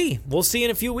we'll see. We'll see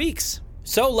in a few weeks.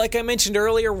 So, like I mentioned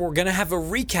earlier, we're going to have a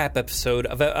recap episode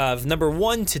of number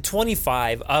 1 to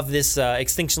 25 of this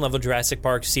Extinction Level Jurassic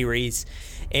Park series.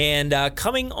 And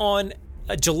coming on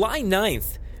July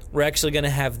 9th, we're actually going to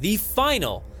have the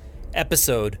final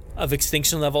episode of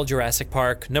Extinction Level Jurassic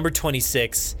Park, number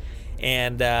 26.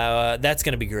 And that's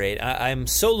going to be great. I'm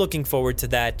so looking forward to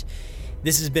that.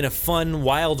 This has been a fun,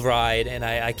 wild ride, and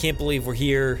I can't believe we're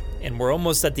here, and we're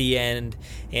almost at the end,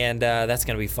 and that's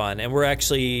going to be fun. And we're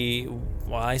actually,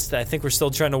 I think we're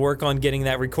still trying to work on getting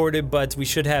that recorded, but we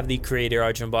should have the creator,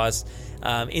 Arjun Boss,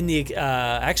 in the,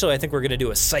 actually, I think we're going to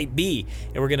do a Site B,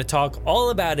 and we're going to talk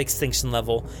all about Extinction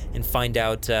Level and find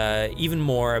out even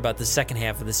more about the second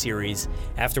half of the series.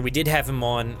 After we did have him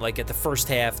on, at the first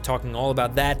half, talking all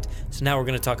about that, so now we're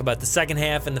going to talk about the second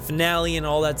half and the finale and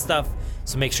all that stuff.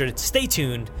 So make sure to stay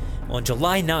tuned on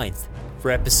July 9th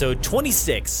for episode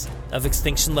 26 of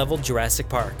Extinction Level Jurassic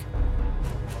Park.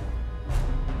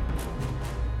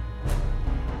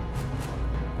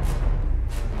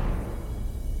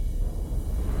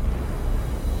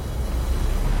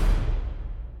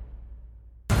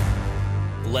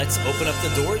 Let's open up the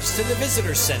doors to the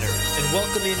Visitor Center and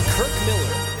welcome in Kirk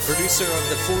Miller, producer of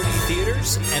the 4D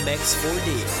Theaters,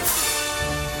 MX4D.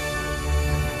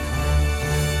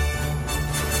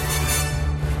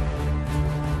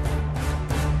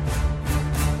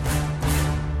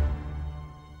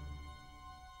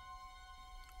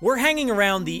 We're hanging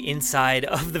around the inside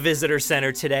of the Visitor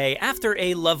Center today after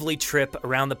a lovely trip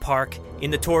around the park in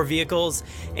the tour vehicles.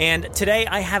 And today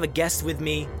I have a guest with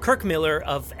me, Kirk Miller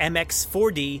of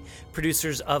MX4D,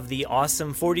 producers of the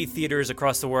awesome 4D theaters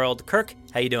across the world. Kirk,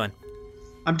 how you doing?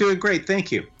 I'm doing great,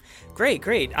 thank you.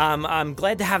 Great. I'm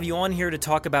glad to have you on here to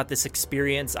talk about this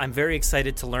experience. I'm very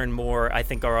excited to learn more. I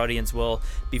think our audience will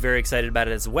be very excited about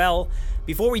it as well.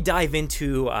 Before we dive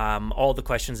into all the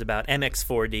questions about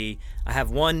MX4D, I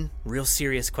have one real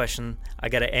serious question I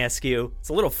got to ask you. It's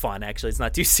a little fun, actually. It's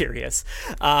not too serious.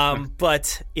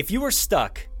 But if you were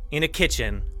stuck in a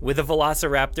kitchen with a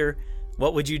velociraptor,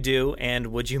 what would you do, and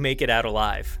would you make it out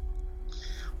alive?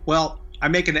 Well, I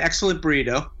make an excellent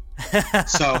burrito,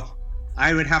 so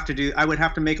I would have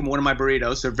to make him one of my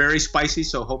burritos. They're very spicy,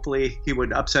 so hopefully he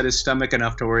would upset his stomach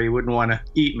enough to where he wouldn't want to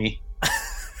eat me.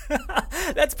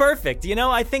 That's perfect.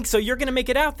 I think so. You're going to make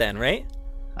it out then, right?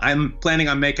 I'm planning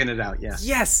on making it out, yes.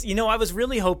 Yes. I was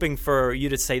really hoping for you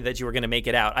to say that you were going to make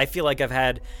it out. I feel like I've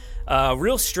had a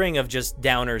real string of just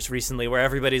downers recently where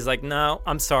everybody's like, no,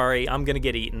 I'm sorry, I'm going to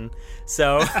get eaten.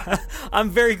 So I'm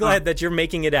very glad that you're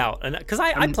making it out. Because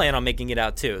I plan on making it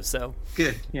out too. So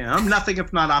good. Yeah, I'm nothing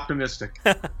if not optimistic.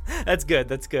 That's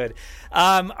good.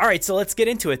 All right, so let's get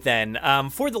into it then.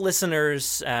 For the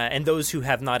listeners and those who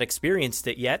have not experienced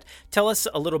it yet, tell us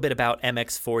a little bit about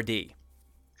MX4D.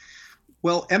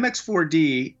 Well,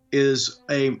 MX4D is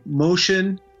a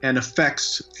motion and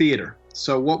effects theater.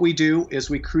 So what we do is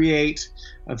we create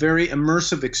a very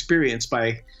immersive experience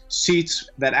by seats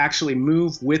that actually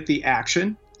move with the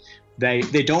action. They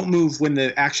don't move when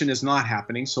the action is not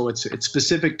happening. So it's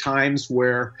specific times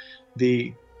where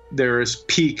there is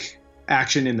peak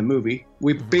action in the movie.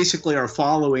 We basically are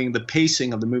following the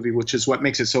pacing of the movie, which is what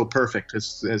makes it so perfect,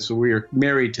 as we're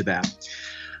married to that.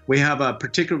 We have a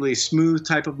particularly smooth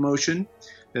type of motion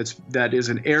that is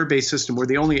an air-based system. We're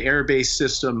the only air-based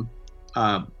system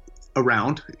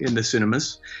around in the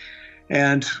cinemas,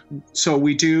 and so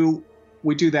we do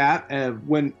that.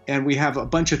 And we have a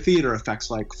bunch of theater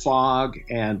effects like fog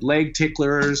and leg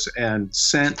ticklers and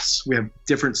scents. We have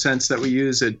different scents that we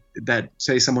use that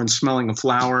say someone's smelling a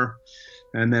flower,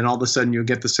 and then all of a sudden you'll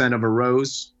get the scent of a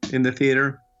rose in the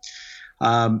theater.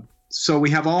 So we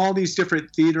have all these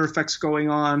different theater effects going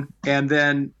on, and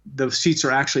then the seats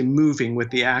are actually moving with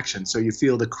the action. So you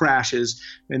feel the crashes.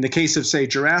 In the case of, say,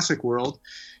 Jurassic World,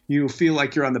 you feel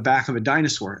like you're on the back of a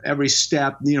dinosaur. Every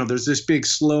step, there's this big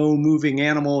slow-moving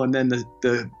animal, and then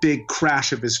the big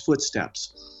crash of his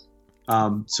footsteps.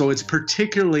 So it's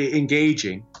particularly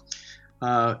engaging.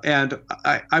 And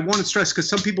I want to stress, because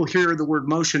some people hear the word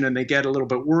motion and they get a little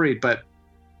bit worried, but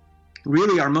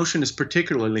really our motion is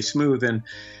particularly smooth. And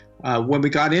when we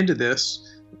got into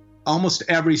this, almost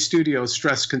every studio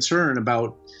stressed concern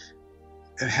about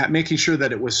making sure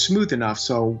that it was smooth enough.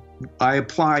 So I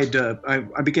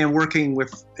began working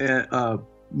with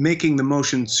making the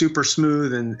motion super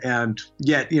smooth and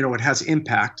yet, it has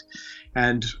impact.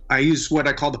 And I use what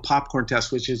I call the popcorn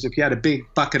test, which is if you had a big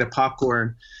bucket of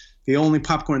popcorn, the only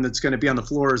popcorn that's going to be on the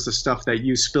floor is the stuff that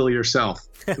you spill yourself.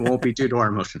 It won't be due to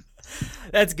our motion.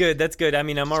 That's good. I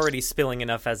mean, I'm already spilling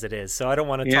enough as it is, so I don't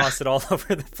want to toss it all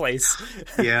over the place.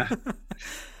 Yeah.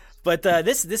 But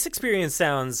this experience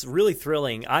sounds really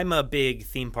thrilling. I'm a big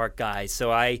theme park guy,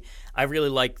 so I really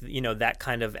like that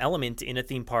kind of element in a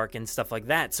theme park and stuff like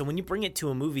that. So when you bring it to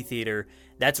a movie theater,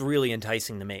 that's really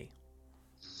enticing to me.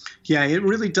 Yeah, it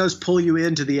really does pull you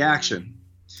into the action.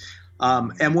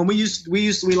 And when we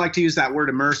like to use that word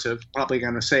immersive. Probably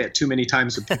going to say it too many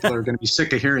times that people are going to be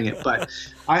sick of hearing it. But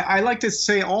I like to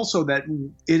say also that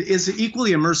it is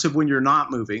equally immersive when you're not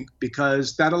moving,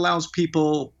 because that allows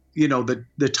people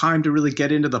the time to really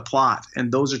get into the plot,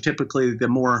 and those are typically the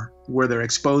more where they're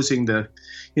exposing the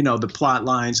plot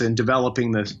lines and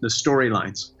developing the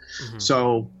storylines. Mm-hmm.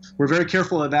 So we're very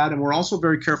careful of that, and we're also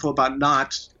very careful about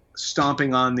not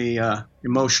stomping on the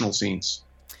emotional scenes,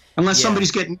 unless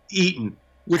somebody's getting eaten,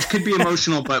 which could be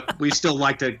emotional, but we still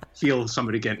like to feel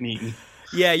somebody getting eaten.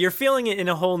 Yeah, you're feeling it in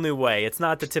a whole new way. It's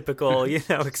not the typical,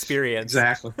 experience.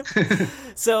 Exactly.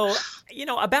 So,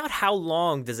 about how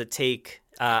long does it take,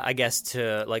 I guess,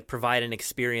 to provide an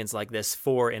experience like this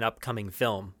for an upcoming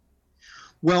film?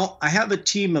 Well, I have a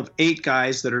team of 8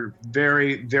 guys that are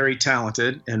very, very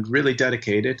talented and really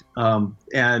dedicated.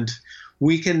 And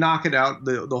we can knock it out,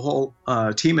 the whole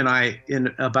team and I,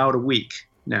 in about a week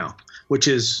now, which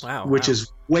is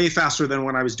way faster than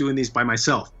when I was doing these by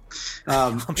myself.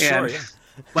 I'm sure, yeah.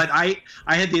 But I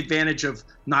had the advantage of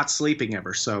not sleeping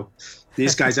ever, so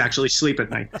these guys actually sleep at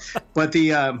night. But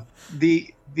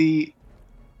the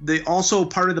also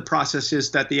part of the process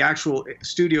is that the actual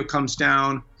studio comes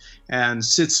down and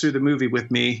sits through the movie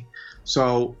with me,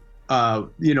 so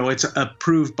it's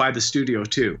approved by the studio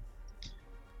too.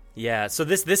 Yeah, so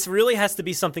this really has to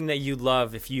be something that you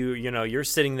love if you're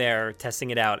sitting there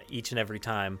testing it out each and every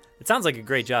time. It sounds like a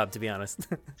great job, to be honest.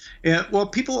 Yeah, well,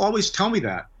 people always tell me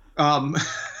that.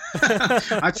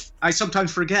 I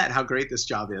sometimes forget how great this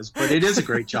job is, but it is a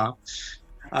great job.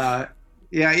 It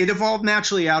evolved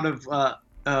naturally out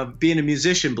of being a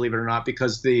musician, believe it or not,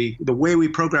 because the way we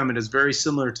program it is very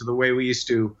similar to the way we used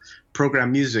to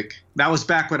program music. That was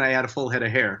back when I had a full head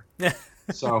of hair.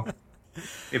 So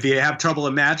if you have trouble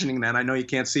imagining that, I know you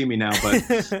can't see me now,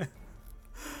 but...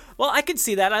 Well, I could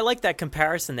see that. I like that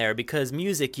comparison there because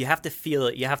music, you have to feel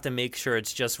it. You have to make sure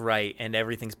it's just right and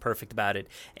everything's perfect about it.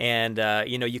 And,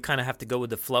 you kind of have to go with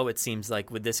the flow, it seems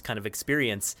like, with this kind of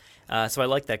experience. So I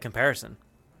like that comparison.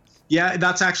 Yeah,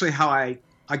 that's actually how I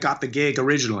got the gig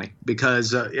originally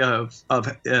because of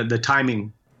the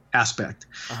timing aspect.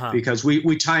 Because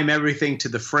we time everything to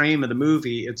the frame of the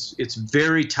movie. It's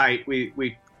very tight. We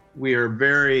are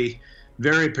very...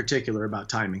 very particular about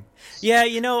timing. Yeah,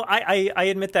 I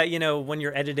admit that, when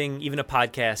you're editing even a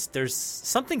podcast, there's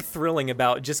something thrilling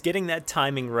about just getting that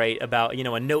timing right about,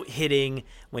 a note hitting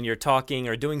when you're talking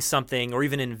or doing something or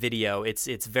even in video.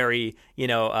 It's very,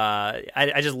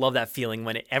 I just love that feeling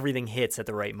when everything hits at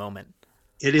the right moment.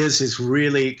 It's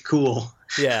really cool.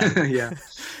 Yeah. Yeah.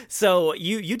 So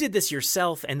you did this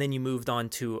yourself and then you moved on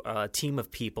to a team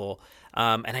of people.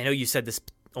 And I know you said this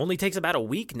only takes about a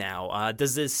week now.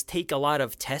 Does this take a lot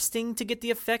of testing to get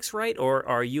the effects right, or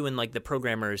are you and the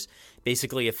programmers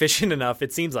basically efficient enough,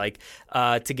 it seems like,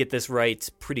 to get this right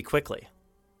pretty quickly?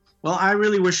 Well, I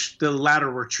really wish the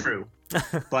latter were true,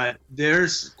 but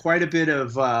there's quite a bit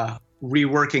of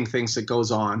reworking things that goes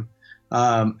on,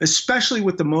 especially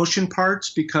with the motion parts,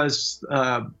 because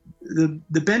the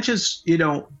benches,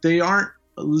 they aren't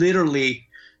literally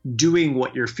doing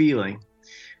what you're feeling.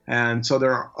 And so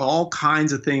there are all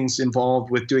kinds of things involved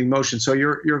with doing motion. So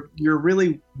you're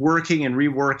really working and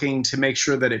reworking to make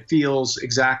sure that it feels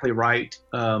exactly right.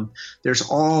 There's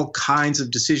all kinds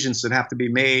of decisions that have to be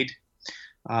made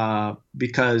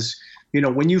because,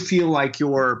 when you feel like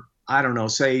you're, I don't know,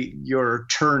 say you're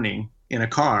turning in a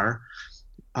car,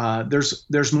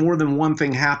 there's more than one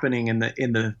thing happening in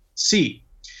the seat,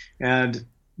 and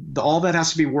all that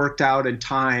has to be worked out and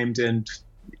timed, and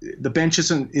the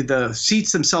benches and the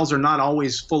seats themselves are not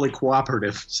always fully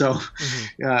cooperative. So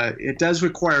it does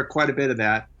require quite a bit of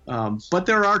that. But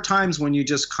there are times when you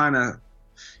just kind of,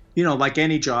 like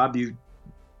any job, you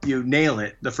nail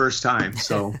it the first time.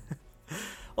 So.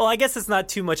 Well, I guess it's not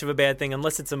too much of a bad thing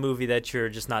unless it's a movie that you're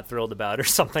just not thrilled about or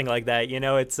something like that.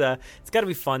 It's got to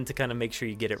be fun to kind of make sure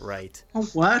you get it right. Oh,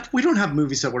 what? We don't have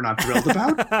movies that we're not thrilled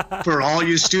about. For all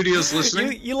you studios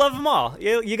listening, you love them all.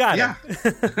 You got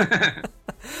it.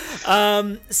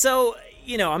 So,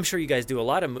 I'm sure you guys do a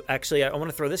lot of. Actually, I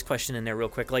want to throw this question in there real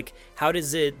quick. Like, how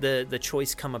does the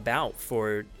choice come about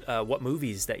for what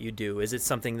movies that you do? Is it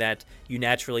something that you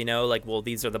naturally know, like, well,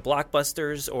 these are the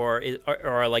blockbusters, or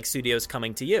are like studios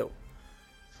coming to you?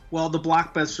 Well, the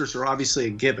blockbusters are obviously a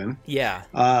given. Yeah.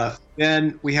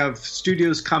 Then we have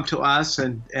studios come to us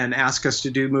and ask us to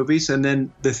do movies, and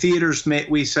then the theaters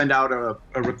we send out a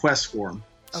request form.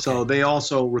 Okay. So they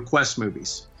also request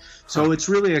movies. So it's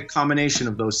really a combination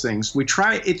of those things. We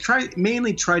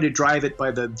mainly try to drive it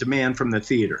by the demand from the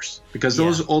theaters, because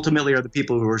those ultimately are the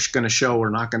people who are going to show or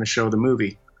not going to show the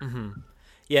movie. Mm-hmm.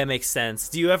 Yeah, it makes sense.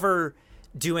 Do you ever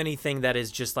do anything that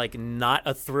is just like not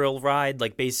a thrill ride,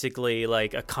 like basically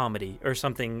like a comedy or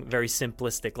something very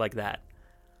simplistic like that?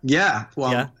 Yeah.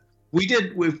 Well,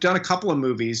 we've done a couple of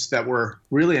movies that were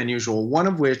really unusual. One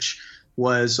of which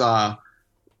was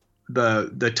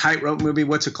the tightrope movie.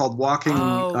 What's it called? Walking.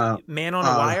 Man on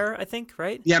a Wire, I think,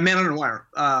 right? Yeah, Man on a Wire.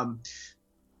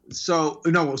 So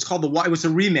no, it was called It was a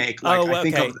remake. I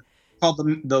think of called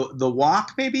the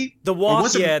Walk, maybe. The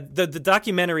Walk. Yeah, the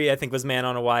documentary I think was Man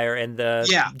on a Wire, and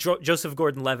Joseph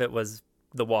Gordon-Levitt was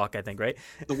The Walk, I think, right?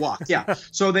 The Walk. Yeah.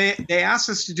 So they asked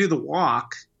us to do The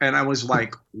Walk, and I was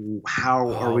like, how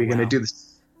are we going to do this?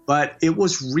 But it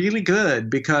was really good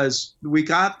because we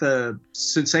got the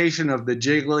sensation of the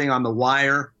jiggling on the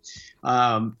wire.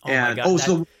 I'm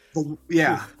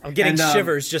getting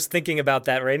shivers just thinking about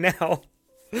that right now.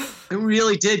 It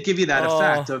really did give you that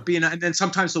effect of being, and then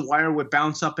sometimes the wire would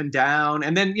bounce up and down,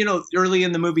 and then early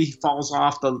in the movie he falls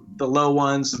off the low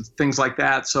ones and things like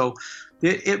that. So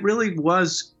it really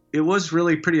was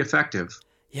really pretty effective.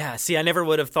 Yeah, see, I never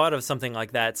would have thought of something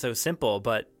like that so simple,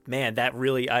 but man, that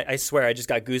really, I swear I just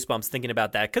got goosebumps thinking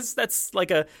about that, because that's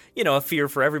like a fear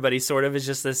for everybody, sort of. It's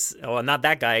just this, well, not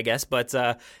that guy, I guess, but,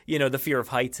 the fear of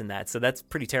heights and that. So that's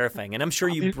pretty terrifying. And I'm sure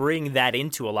you bring that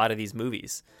into a lot of these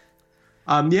movies.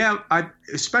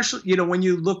 Especially, when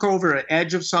you look over an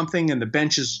edge of something and the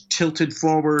bench is tilted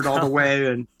forward all the way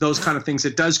and those kind of things,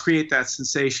 it does create that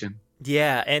sensation.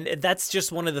 Yeah, and that's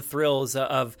just one of the thrills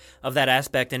of that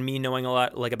aspect, and me knowing a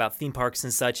lot like about theme parks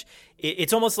and such.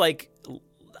 It's almost like,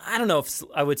 I don't know if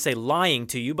I would say lying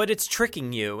to you, but it's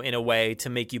tricking you in a way to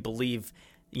make you believe,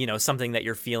 something that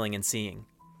you're feeling and seeing.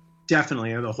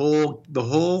 Definitely, the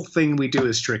whole thing we do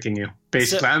is tricking you.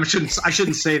 Basically, I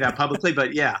shouldn't say that publicly,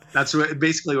 but yeah, that's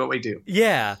basically what we do.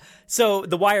 Yeah. So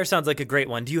The Wire sounds like a great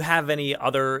one. Do you have any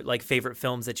other like favorite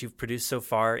films that you've produced so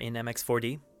far in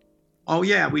MX4D? Oh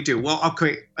yeah, we do. Well,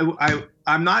 okay,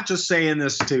 I'm not just saying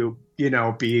this to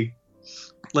be,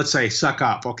 let's say, suck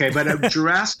up, okay? But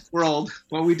Jurassic World,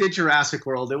 when we did Jurassic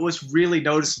World, it was really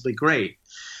noticeably great.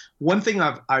 One thing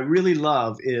I really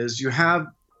love is you have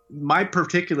my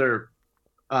particular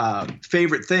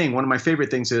favorite thing. One of my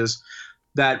favorite things is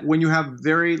that when you have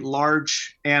very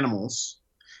large animals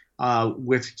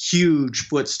with huge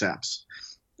footsteps.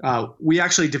 We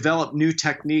actually developed new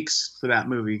techniques for that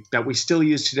movie that we still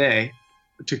use today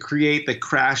to create the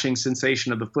crashing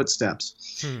sensation of the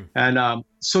footsteps. And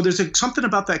so there's something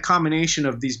about that combination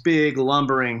of these big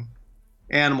lumbering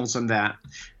animals and that.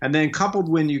 And then coupled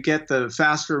when you get the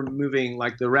faster moving,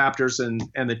 like the raptors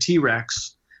and the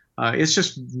T-Rex, it's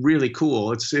just really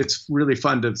cool. It's really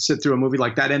fun to sit through a movie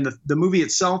like that. And the movie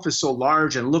itself is so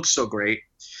large and looks so great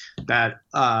that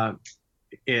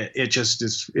it just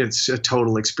is, it's a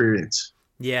total experience.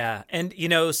 Yeah. And,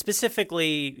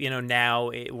 specifically, now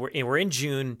we're in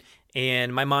June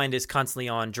and my mind is constantly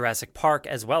on Jurassic Park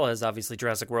as well as obviously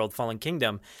Jurassic World Fallen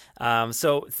Kingdom.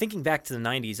 So thinking back to the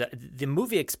 90s, the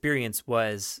movie experience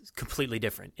was completely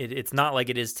different. It's not like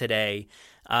it is today.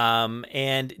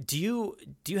 And do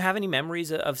you have any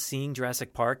memories of seeing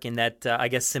Jurassic Park in that, I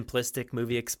guess, simplistic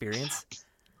movie experience?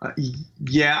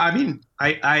 Yeah, I mean,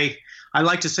 I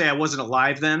like to say I wasn't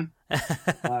alive then.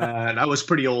 And I was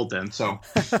pretty old then, so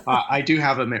I do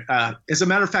have as a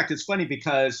matter of fact, it's funny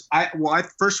because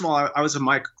first of all, I was a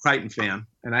Mike Crichton fan,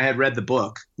 and I had read the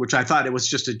book, which I thought it was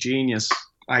just a genius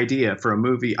idea for a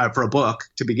movie, for a book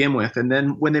to begin with. And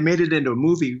then when they made it into a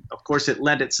movie, of course, it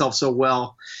lent itself so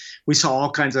well. We saw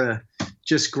all kinds of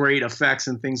just great effects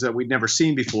and things that we'd never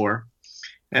seen before.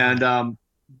 And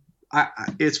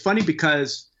it's funny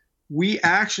because we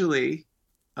actually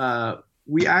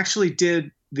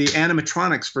did the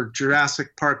animatronics for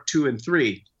Jurassic Park 2 and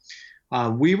 3.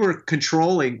 We were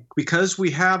controlling, because we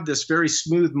have this very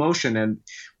smooth motion, and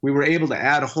we were able to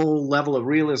add a whole level of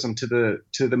realism to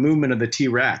the movement of the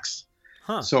T-Rex.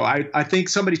 Huh. So I think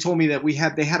somebody told me that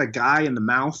they had a guy in the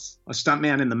mouth, a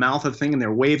stuntman in the mouth of the thing, and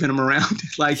they're waving him around.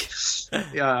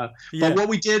 Yeah. But what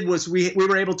we did was we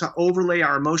were able to overlay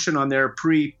our emotion on their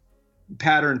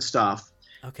pre-patterned stuff.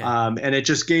 Okay. And it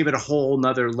just gave it a whole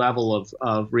nother level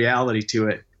of reality to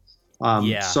it.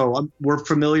 So we're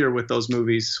familiar with those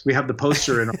movies. We have the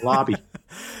poster in our lobby.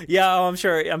 Yeah, I'm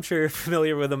sure you're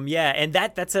familiar with them. Yeah, and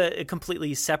that's a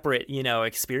completely separate,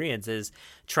 experience, is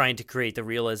trying to create the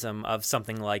realism of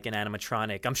something like an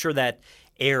animatronic. I'm sure that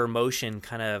air motion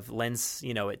kind of lends,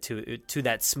 it to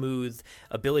that smooth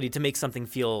ability to make something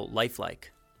feel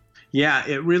lifelike. Yeah,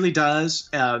 it really does.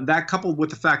 That coupled with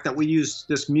the fact that we use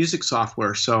this music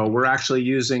software, so we're actually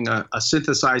using a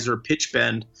synthesizer pitch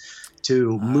bend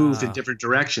to move in different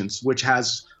directions, which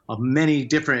has many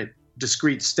different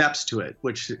discrete steps to it,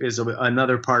 which is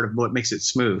another part of what makes it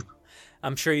smooth.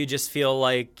 I'm sure you just feel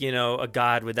like, a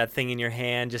god with that thing in your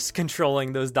hand, just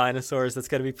controlling those dinosaurs. That's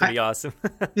got to be pretty awesome.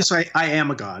 Yes, I am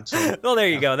a god. So. Well, there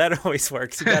you go. That always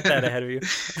works. You got that ahead of you.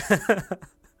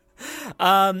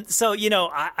 So,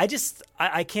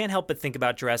 I can't help but think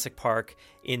about Jurassic Park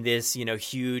in this,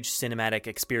 huge cinematic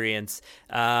experience.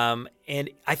 And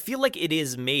I feel like it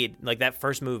is made, like that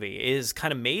first movie is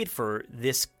kind of made for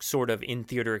this sort of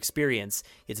in-theater experience.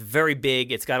 It's very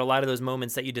big. It's got a lot of those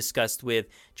moments that you discussed with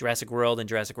Jurassic World and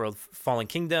Jurassic World Fallen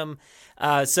Kingdom.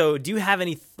 So do you have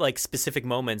any like specific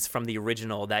moments from the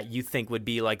original that you think would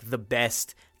be like the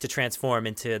best to transform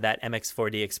into that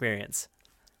MX4D experience?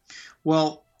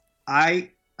 Well, I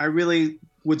really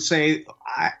would say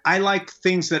I like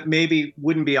things that maybe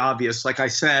wouldn't be obvious. Like I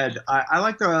said, I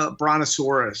like the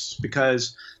Brontosaurus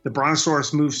because the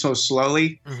Brontosaurus moves so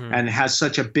slowly and has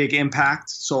such a big impact.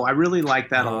 So I really like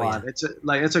that a lot. Yeah.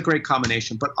 It's a great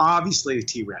combination. But obviously the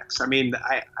T-Rex. I mean,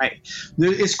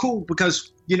 it's cool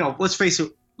because, let's face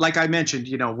it, like I mentioned,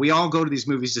 we all go to these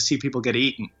movies to see people get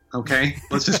eaten. Okay,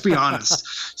 let's just be honest.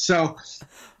 So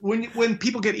when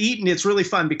people get eaten, it's really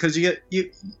fun because it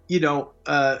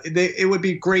would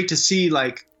be great to see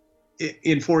like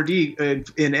in 4D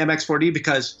in MX4D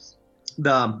because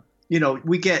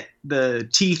we get the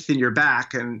teeth in your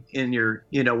back and in your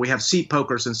we have seat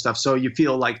pokers and stuff, so you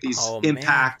feel like these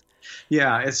impact. Man.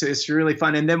 Yeah, it's really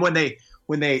fun. And then when they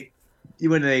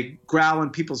when they growl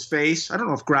in people's face. I don't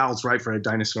know if growl's right for a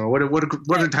dinosaur. What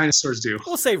do dinosaurs do?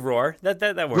 We'll say roar. That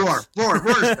works. Roar.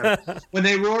 When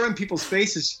they roar in people's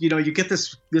faces, you get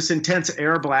this intense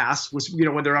air blast,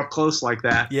 when they're up close like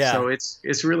that. Yeah. So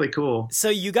it's really cool. So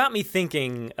you got me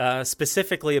thinking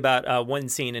specifically about one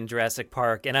scene in Jurassic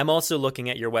Park, and I'm also looking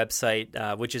at your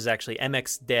website, which is actually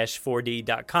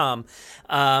MX4D.com,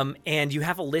 and you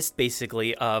have a list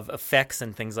basically of effects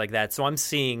and things like that. So I'm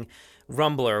seeing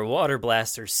rumbler, water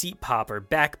blaster, seat popper,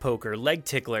 back poker, leg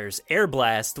ticklers, air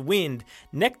blast, wind,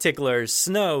 neck ticklers,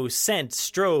 snow, scent,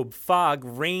 strobe, fog,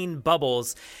 rain,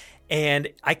 bubbles. And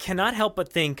I cannot help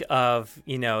but think of,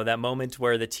 that moment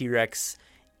where the T-Rex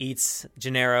eats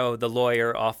Gennaro, the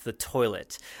lawyer, off the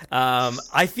toilet.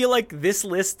 I feel like this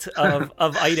list of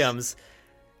items,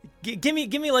 give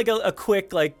me like a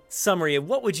quick summary of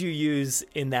what would you use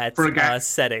in that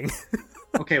setting.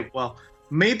 Okay, well,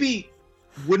 maybe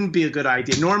wouldn't be a good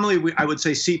idea. Normally, I would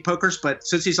say seat pokers, but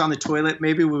since he's on the toilet,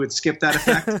 maybe we would skip that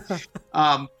effect.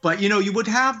 But you would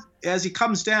have, as he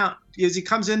comes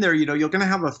in there, you're going to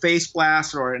have a face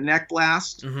blast or a neck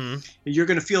blast. Mm-hmm. You're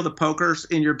going to feel the pokers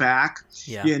in your back.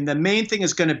 Yeah. And the main thing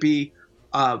is going to be,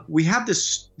 we have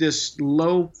this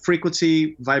low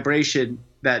frequency vibration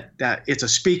that it's a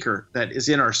speaker that is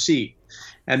in our seat.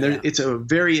 And it's a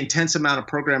very intense amount of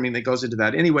programming that goes into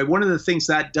that. Anyway, one of the things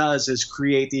that does is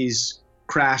create these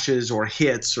crashes or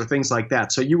hits or things like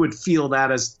that. So you would feel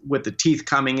that as with the teeth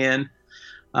coming in.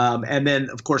 And then,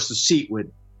 of course, the seat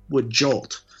would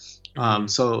jolt.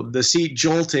 So the seat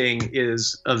jolting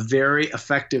is a very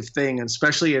effective thing,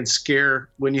 especially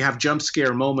when you have jump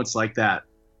scare moments like that.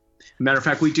 Matter of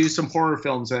fact, we do some horror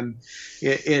films, and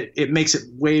it makes it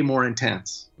way more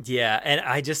intense. Yeah, and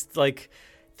I just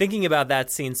thinking about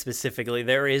that scene specifically,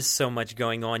 there is so much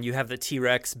going on. You have the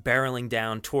T-Rex barreling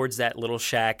down towards that little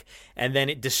shack, and then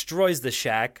it destroys the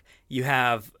shack. You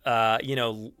have,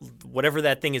 whatever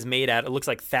that thing is made out. It looks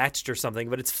like thatched or something,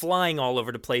 but it's flying all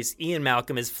over the place. Ian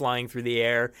Malcolm is flying through the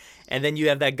air, and then you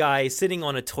have that guy sitting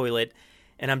on a toilet.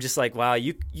 And I'm just like, wow,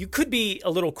 you could be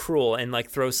a little cruel and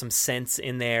throw some scents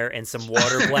in there and some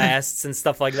water blasts and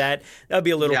stuff like that. That would be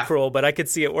a little cruel, but I could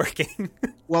see it working.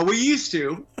 Well, we used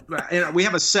to. We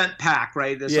have a scent pack,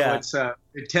 right? So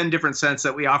it's 10 different scents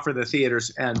that we offer the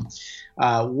theaters. And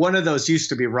one of those used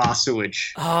to be raw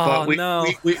sewage. Oh, but no.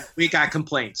 We got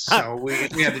complaints, so we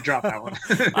had to drop that one.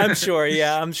 I'm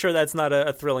sure that's not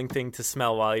a thrilling thing to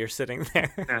smell while you're sitting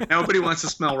there. Yeah, nobody wants to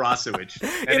smell raw sewage.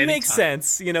 It makes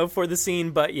sense, for the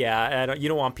scene, but yeah, you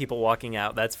don't want people walking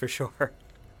out, that's for sure.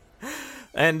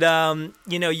 And,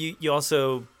 you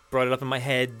also brought it up in my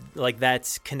head,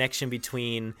 that connection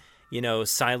between,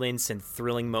 silence and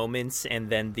thrilling moments, and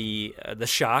then the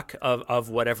shock of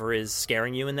whatever is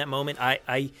scaring you in that moment.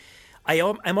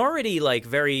 I'm already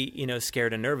very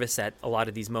scared and nervous at a lot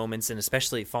of these moments, and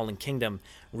especially Fallen Kingdom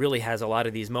really has a lot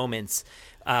of these moments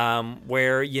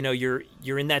where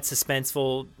you're in that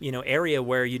suspenseful area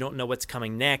where you don't know what's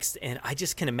coming next, and I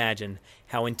just can imagine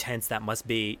how intense that must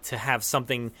be to have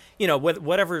something with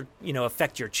whatever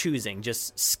effect you're choosing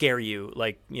just scare you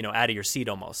out of your seat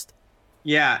almost.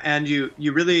 Yeah, and you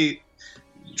really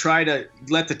try to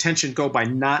let the tension go by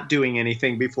not doing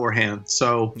anything beforehand.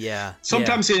 So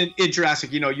sometimes in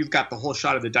Jurassic, you've got the whole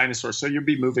shot of the dinosaur, so you'll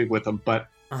be moving with them. But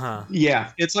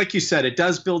it's like you said, it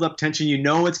does build up tension.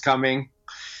 It's coming,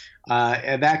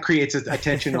 and that creates a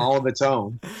tension all of its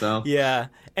own. So yeah,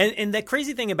 and the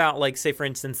crazy thing about say for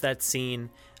instance that scene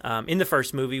in the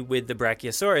first movie with the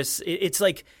Brachiosaurus, it's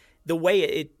the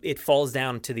way it falls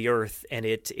down to the earth and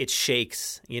it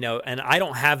shakes, and I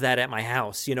don't have that at my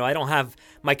house. I don't have,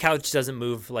 my couch doesn't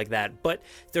move like that, but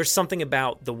there's something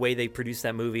about the way they produce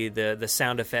that movie, the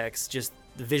sound effects, just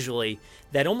visually,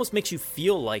 that almost makes you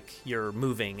feel like you're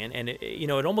moving, and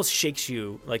it almost shakes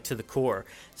you to the core.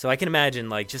 So I can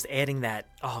imagine just adding that,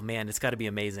 oh man, it's got to be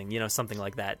amazing, something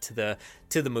like that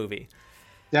to the movie.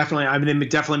 Definitely. I mean,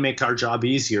 it definitely make our job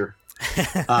easier.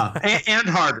 And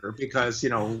harder because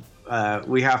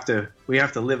we have to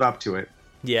live up to it.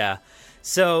 Yeah.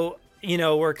 So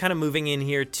we're kind of moving in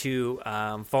here to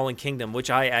Fallen Kingdom,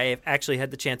 which I actually had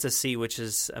the chance to see, which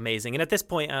is amazing. And at this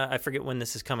point, I forget when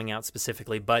this is coming out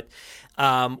specifically, but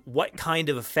what kind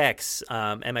of effects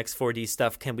MX4D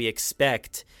stuff can we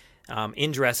expect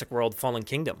in Jurassic World Fallen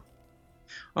Kingdom?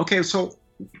 Okay, so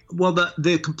well,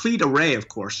 the complete array, of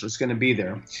course, is going to be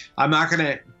there. I'm not going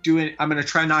to do it. I'm going to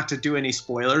try not to do any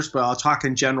spoilers, but I'll talk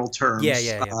in general terms.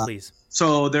 Yeah, please.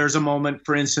 So there's a moment,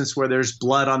 for instance, where there's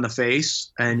blood on the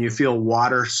face and you feel a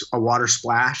water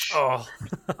splash. Oh.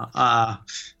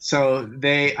 So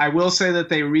I will say that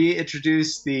they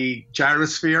reintroduced the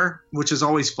gyrosphere, which is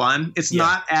always fun. It's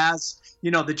not as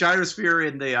the gyrosphere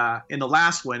in the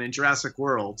last one in Jurassic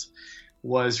World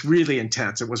was really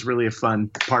intense. It was really a fun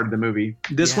part of the movie.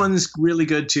 This one's really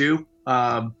good too.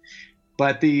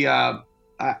 But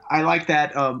I like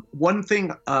that. One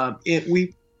thing,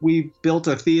 we built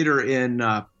a theater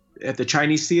at the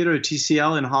Chinese Theater,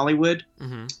 TCL in Hollywood.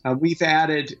 Mm-hmm. We've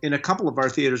added in a couple of our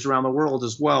theaters around the world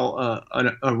as well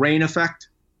a rain effect.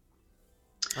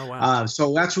 Oh wow!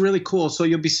 So that's really cool. So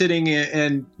you'll be sitting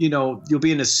and you'll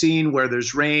be in a scene where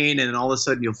there's rain, and all of a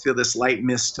sudden you'll feel this light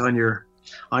mist on your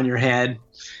head.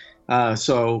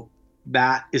 So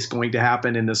that is going to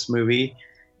happen in this movie.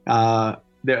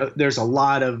 There's a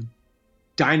lot of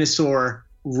dinosaur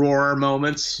roar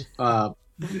moments,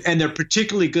 and they're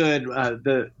particularly good.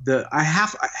 I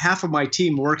have half of my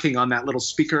team working on that little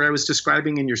speaker I was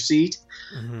describing in your seat.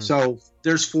 Mm-hmm. So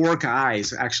there's 4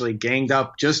 guys actually ganged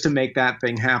up just to make that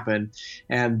thing happen.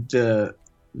 And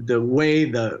the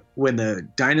way when the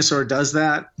dinosaur does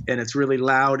that and it's really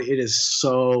loud, it is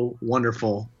so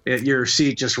wonderful. Your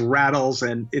seat just rattles,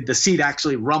 and the seat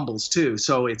actually rumbles too.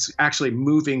 So it's actually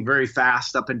moving very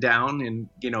fast up and down, and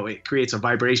it creates a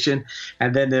vibration.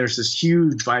 And then there's this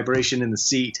huge vibration in the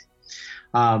seat.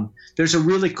 There's a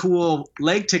really cool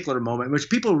leg tickler moment, which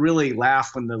people really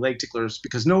laugh when the leg ticklers,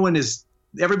 because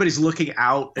everybody's looking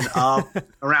out and up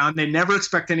around. They never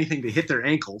expect anything to hit their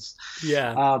ankles.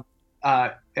 Yeah.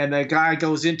 And the guy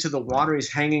goes into the water. He's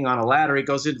hanging on a ladder. He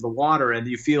goes into the water, and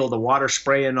you feel the water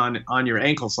spraying on your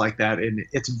ankles like that. And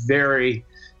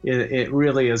it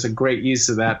really is a great use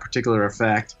of that particular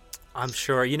effect. I'm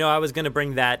sure. I was going to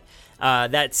bring that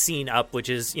scene up, which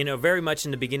is, very much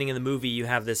in the beginning of the movie, you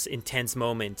have this intense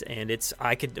moment, and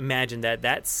I could imagine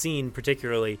that scene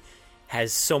particularly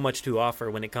has so much to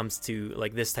offer when it comes to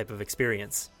like this type of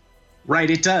experience. Right,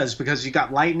 it does, because you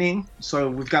got lightning. So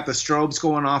we've got the strobes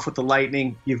going off with the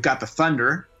lightning. You've got the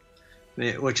thunder,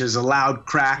 which is a loud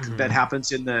crack mm-hmm. that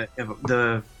happens in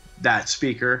that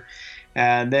speaker,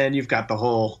 and then you've got the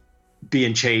whole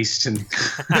being chased, and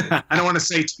I don't want to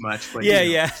say too much, but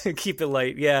yeah, keep it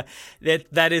light. Yeah,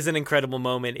 that is an incredible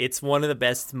moment. It's one of the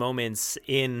best moments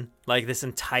in like this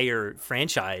entire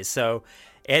franchise. So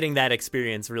adding that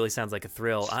experience really sounds like a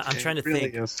thrill. I'm trying to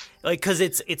think, because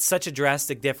it's such a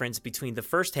drastic difference between the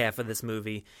first half of this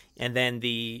movie and then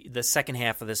the second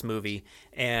half of this movie.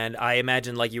 And I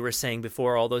imagine, like you were saying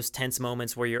before, all those tense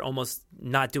moments where you're almost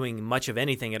not doing much of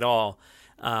anything at all.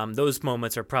 Those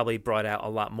moments are probably brought out a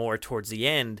lot more towards the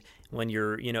end when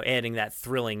you're, adding that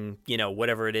thrilling,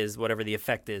 whatever it is, whatever the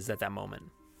effect is at that moment.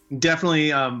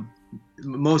 Definitely,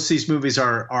 most of these movies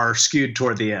are skewed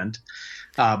toward the end.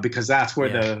 Because that's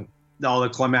where all the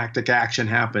climactic action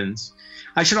happens.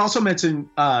 I should also mention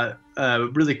a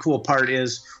really cool part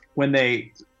is when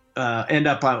they end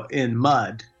up out in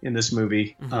mud in this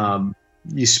movie. Mm-hmm.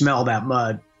 You smell that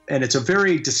mud, and it's a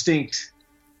very distinct,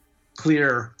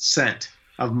 clear scent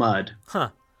of mud. Huh.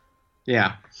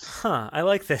 Yeah. Huh. I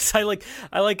like this. I like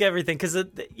everything, because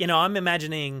I'm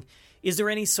imagining. Is there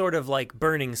any sort of like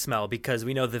burning smell? Because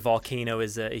we know the volcano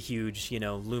is a huge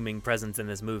looming presence in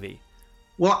this movie.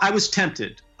 Well, I was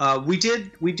tempted. We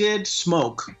did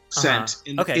smoke scent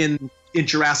in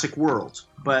Jurassic World,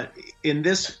 but in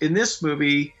this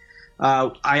movie,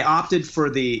 I opted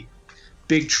for the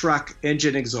big truck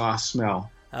engine exhaust smell.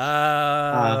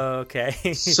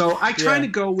 Okay. So I try to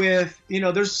go with,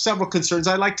 there's several concerns.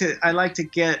 I like to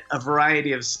get a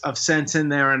variety of scents in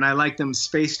there, and I like them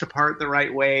spaced apart the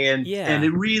right way. And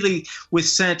it really, with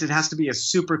scent, it has to be a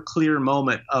super clear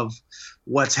moment of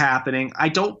what's happening. I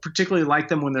don't particularly like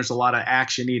them when there's a lot of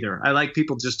action either. I like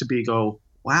people just to go,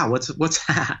 wow, what's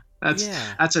that? That's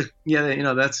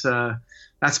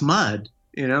mud,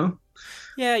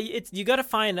 Yeah, you got to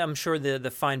find, I'm sure,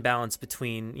 the fine balance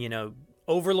between,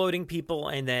 overloading people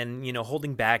and then,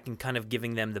 holding back and kind of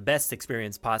giving them the best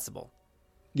experience possible.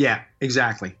 Yeah,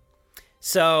 exactly.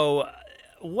 So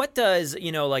what does,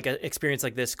 like an experience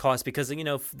like this cost? Because,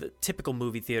 the typical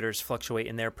movie theaters fluctuate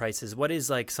in their prices. What is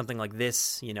like something like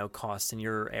this, cost in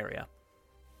your area?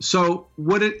 So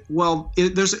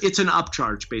it's an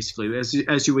upcharge basically,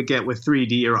 as you would get with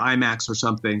 3D or IMAX or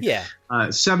something. Yeah.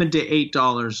 $7 to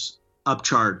 $8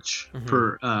 upcharge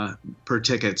mm-hmm. per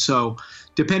ticket. So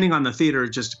depending on the theater,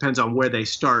 it just depends on where they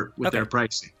start with their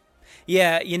pricing.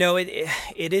 Yeah,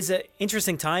 it is an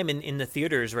interesting time in the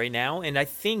theaters right now, and I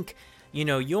think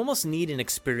you almost need an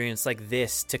experience like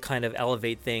this to kind of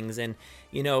elevate things. And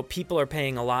people are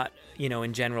paying a lot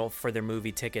in general for their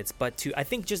movie tickets, but to, I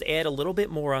think, just add a little bit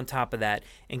more on top of that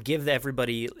and give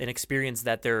everybody an experience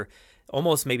that they're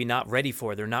almost maybe not ready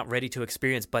for. They're not ready to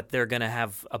experience, but they're going to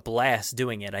have a blast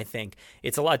doing it. I think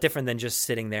it's a lot different than just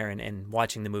sitting there and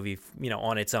watching the movie,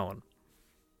 on its own.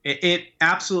 It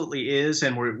absolutely is,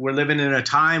 and we're living in a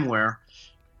time where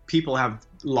people have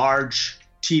large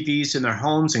TVs in their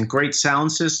homes and great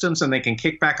sound systems, and they can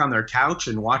kick back on their couch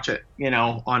and watch it,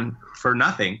 on for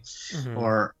nothing,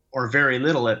 or very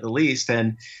little at the least.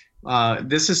 And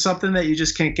this is something that you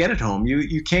just can't get at home.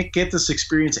 You can't get this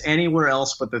experience anywhere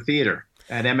else but the theater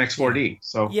at MX4D.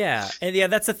 So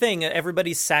that's the thing.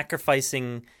 Everybody's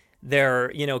sacrificing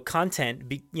their content,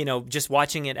 just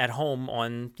watching it at home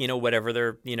on whatever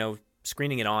they're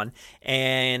screening it on,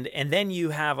 and then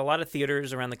you have a lot of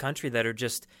theaters around the country that are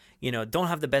just don't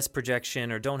have the best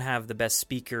projection or don't have the best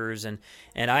speakers, and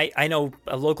I know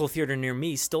a local theater near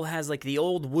me still has like the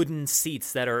old wooden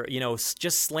seats that are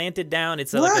just slanted down.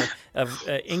 It's like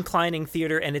a inclining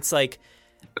theater, and it's like,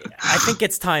 I think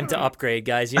it's time to upgrade,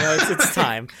 guys. It's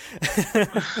time.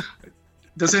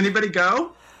 Does anybody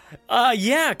go?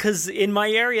 Yeah, because in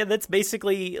my area, that's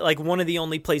basically like one of the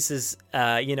only places,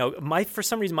 for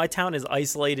some reason, my town is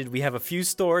isolated. We have a few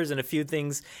stores and a few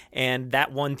things, and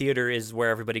that one theater is where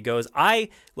everybody goes. I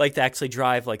like to actually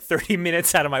drive like 30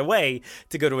 minutes out of my way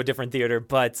to go to a different theater,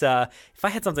 but if I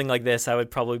had something like this, I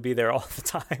would probably be there all the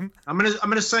time. I'm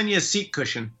gonna send you a seat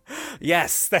cushion.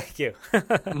 Yes, thank you.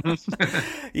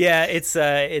 Yeah, it's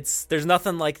there's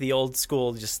nothing like the old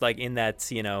school, just like in that,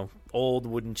 old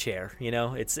wooden chair.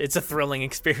 It's a thrilling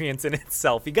experience in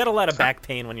itself. You got a lot of back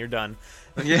pain when you're done.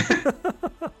 Yeah.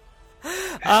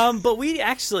 But we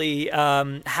actually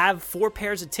have 4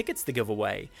 pairs of tickets to give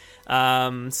away.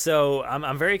 So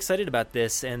I'm very excited about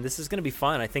this, and this is going to be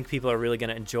fun. I think people are really going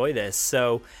to enjoy this.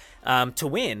 So to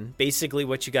win, basically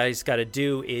what you guys got to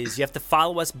do is you have to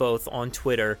follow us both on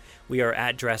Twitter. We are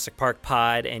at Jurassic Park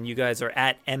Pod, and you guys are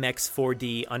at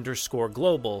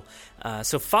MX4D_global.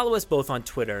 So follow us both on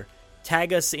Twitter.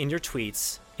 Tag us in your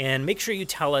tweets, and make sure you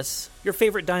tell us your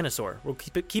favorite dinosaur. We'll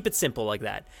keep it simple like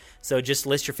that. So just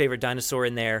list your favorite dinosaur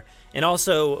in there. And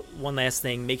also, one last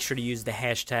thing, make sure to use the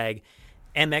hashtag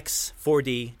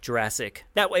MX4DJurassic.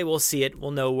 That way we'll see it.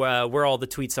 We'll know where all the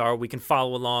tweets are. We can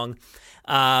follow along.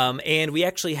 And we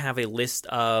actually have a list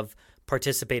of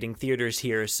participating theaters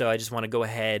here, so I just want to go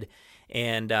ahead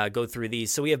and go through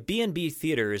these. So we have B&B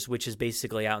Theaters, which is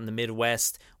basically out in the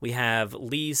Midwest. We have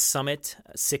Lee's Summit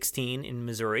 16 in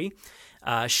Missouri,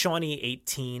 Shawnee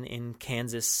 18 in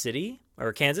Kansas.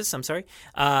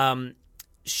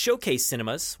 Showcase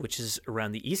Cinemas, which is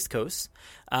around the East Coast,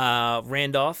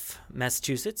 Randolph,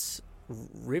 Massachusetts,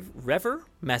 Revere,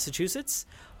 Massachusetts,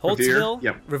 Holtzville,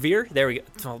 Revere. There we go.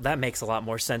 Well, that makes a lot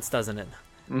more sense, doesn't it?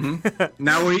 Mm-hmm.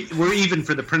 Now we're even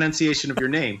for the pronunciation of your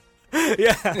name.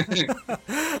 Yeah.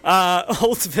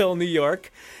 Holtzville, New York.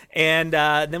 And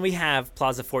then we have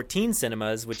Plaza 14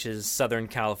 Cinemas, which is Southern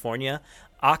California,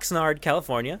 Oxnard,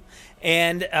 California.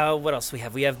 And what else we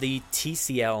have? We have the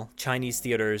TCL, Chinese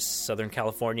Theaters, Southern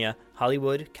California,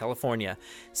 Hollywood, California.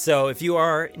 So if you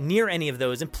are near any of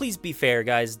those, and please be fair,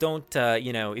 guys, don't,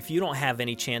 if you don't have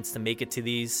any chance to make it to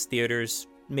these theaters,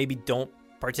 maybe don't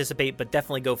participate, but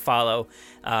definitely go follow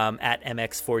at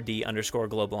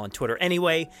MX4D_global on Twitter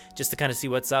anyway, just to kind of see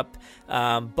what's up.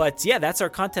 But yeah, that's our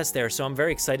contest there, so I'm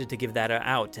very excited to give that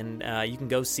out. And you can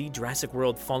go see Jurassic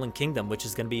World Fallen Kingdom, which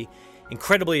is going to be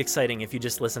incredibly exciting if you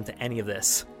just listen to any of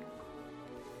this.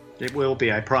 It will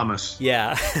be, I promise.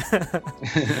 Yeah.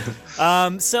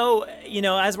 So,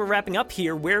 as we're wrapping up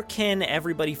here, where can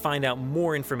everybody find out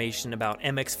more information about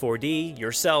MX4D,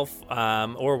 yourself,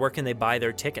 or where can they buy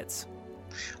their tickets?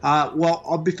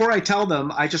 Before I tell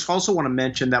them, I just also want to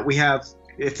mention that we have,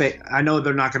 I know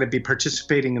they're not going to be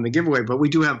participating in the giveaway, but we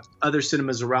do have other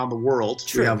cinemas around the world.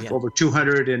 True, we have over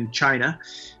 200 in China.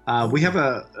 We have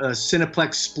a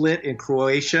Cineplex split in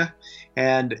Croatia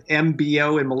and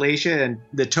MBO in Malaysia, and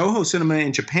the Toho Cinema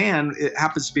in Japan. It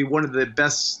happens to be one of the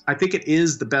best. I think it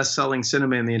is the best-selling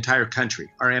cinema in the entire country.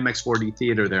 Our MX4D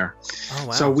theater there. Oh,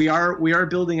 wow. So we are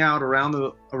building out around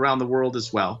the world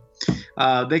as well.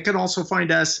 They can also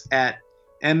find us at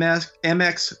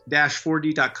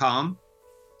mx-4d.com,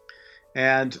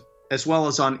 and as well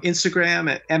as on Instagram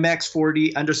at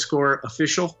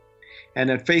MX4D_official,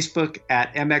 and on Facebook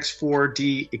at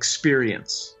MX4D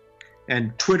experience,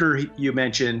 and Twitter you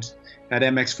mentioned at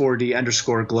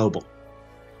MX4D_global.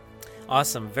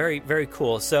 Awesome. Very, very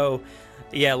cool. So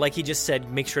yeah, like he just said,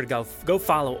 make sure to go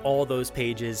follow all those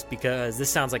pages, because this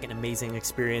sounds like an amazing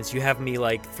experience. You have me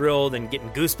like thrilled and getting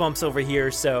goosebumps over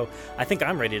here, so I think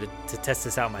I'm ready to test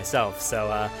this out myself.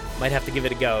 So might have to give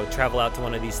it a go, travel out to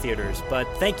one of these theaters. But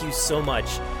thank you so much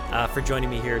for joining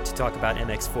me here to talk about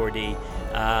MX4D.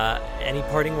 Any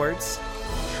parting words?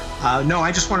 No,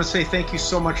 I just want to say thank you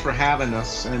so much for having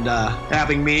us, and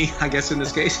having me, I guess in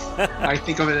this case. I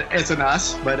think of it as an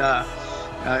us, but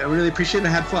I really appreciate it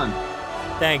and had fun.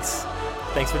 Thanks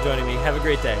for joining me. Have a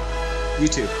great day. You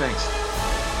too. Thanks.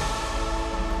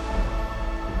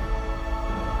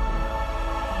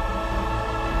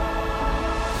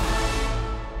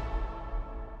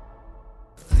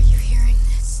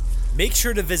 Make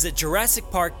sure to visit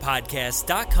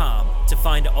JurassicParkPodcast.com to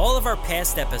find all of our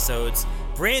past episodes,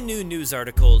 brand new news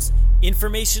articles,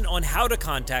 information on how to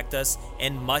contact us,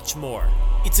 and much more.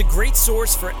 It's a great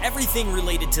source for everything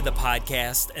related to the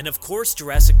podcast and, of course,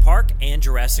 Jurassic Park and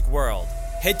Jurassic World.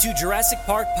 Head to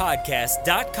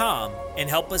JurassicParkPodcast.com and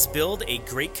help us build a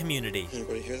great community.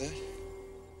 Anybody hear that?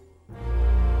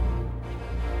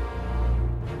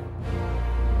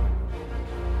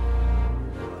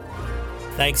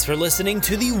 Thanks for listening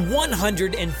to the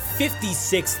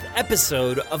 156th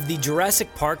episode of the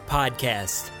Jurassic Park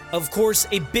Podcast. Of course,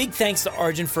 a big thanks to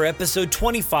Arjun for episode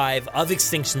 25 of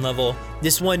Extinction Level.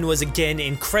 This one was, again,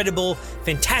 incredible,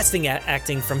 fantastic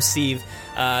acting from Steve.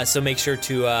 So make sure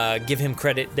to give him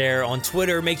credit there on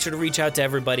Twitter. Make sure to reach out to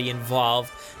everybody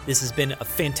involved. This has been a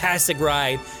fantastic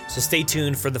ride, so stay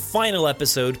tuned for the final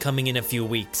episode coming in a few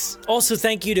weeks. Also,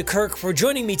 thank you to Kirk for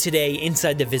joining me today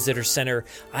inside the Visitor Center.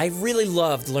 I really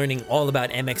loved learning all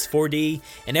about MX4D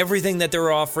and everything that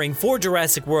they're offering for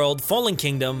Jurassic World Fallen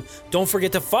Kingdom. Don't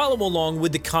forget to follow along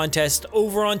with the contest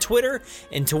over on Twitter,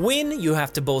 and to win, you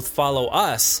have to both follow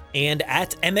us and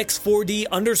at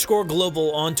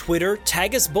MX4D_global on Twitter.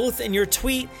 Tag us both in your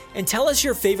tweet and tell us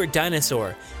your favorite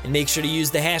dinosaur, and make sure to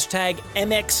use the hashtag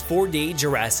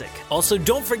MX4DJurassic. Also,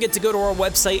 don't forget to go to our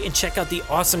website and check out the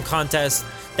awesome contest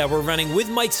that we're running with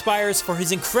Mike Spires for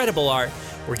his incredible art.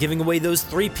 We're giving away those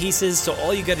 3 pieces, so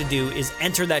all you got to do is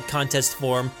enter that contest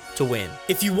form to win.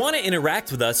 If you want to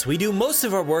interact with us, we do most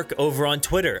of our work over on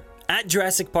Twitter at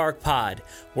Jurassic Park Pod.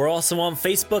 We're also on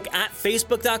Facebook at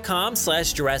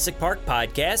facebook.com/Jurassic Park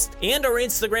Podcast, and our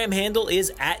Instagram handle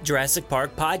is at Jurassic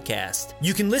Park Podcast.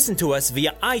 You can listen to us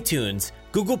via iTunes,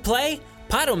 Google Play,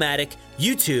 Podomatic,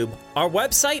 YouTube, our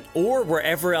website, or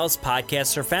wherever else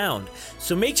podcasts are found.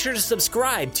 So make sure to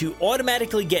subscribe to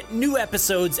automatically get new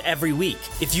episodes every week.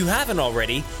 If you haven't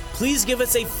already, please give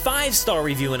us a 5-star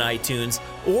review in iTunes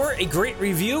or a great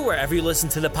review wherever you listen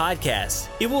to the podcast.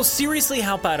 It will seriously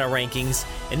help out our rankings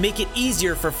and make it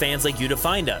easier for fans like you to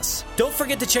find us. Don't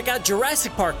forget to check out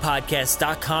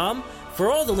JurassicParkPodcast.com for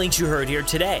all the links you heard here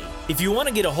today. If you want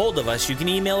to get a hold of us, you can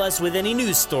email us with any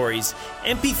news stories,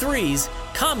 MP3s,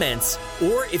 comments,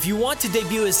 or if you want to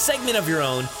debut a segment of your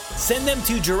own, send them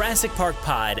to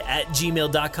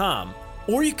JurassicParkPod@gmail.com.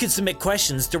 Or you can submit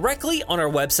questions directly on our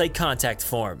website contact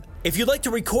form. If you'd like to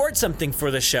record something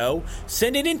for the show,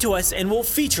 send it in to us and we'll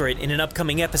feature it in an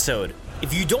upcoming episode.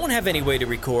 If you don't have any way to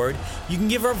record, you can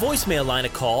give our voicemail line a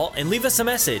call and leave us a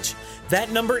message.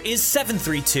 That number is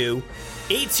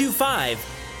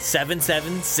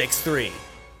 732-825-7763.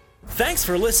 Thanks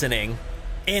for listening,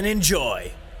 and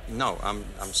enjoy. No, I'm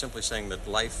simply saying that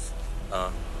life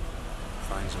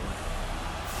finds a way.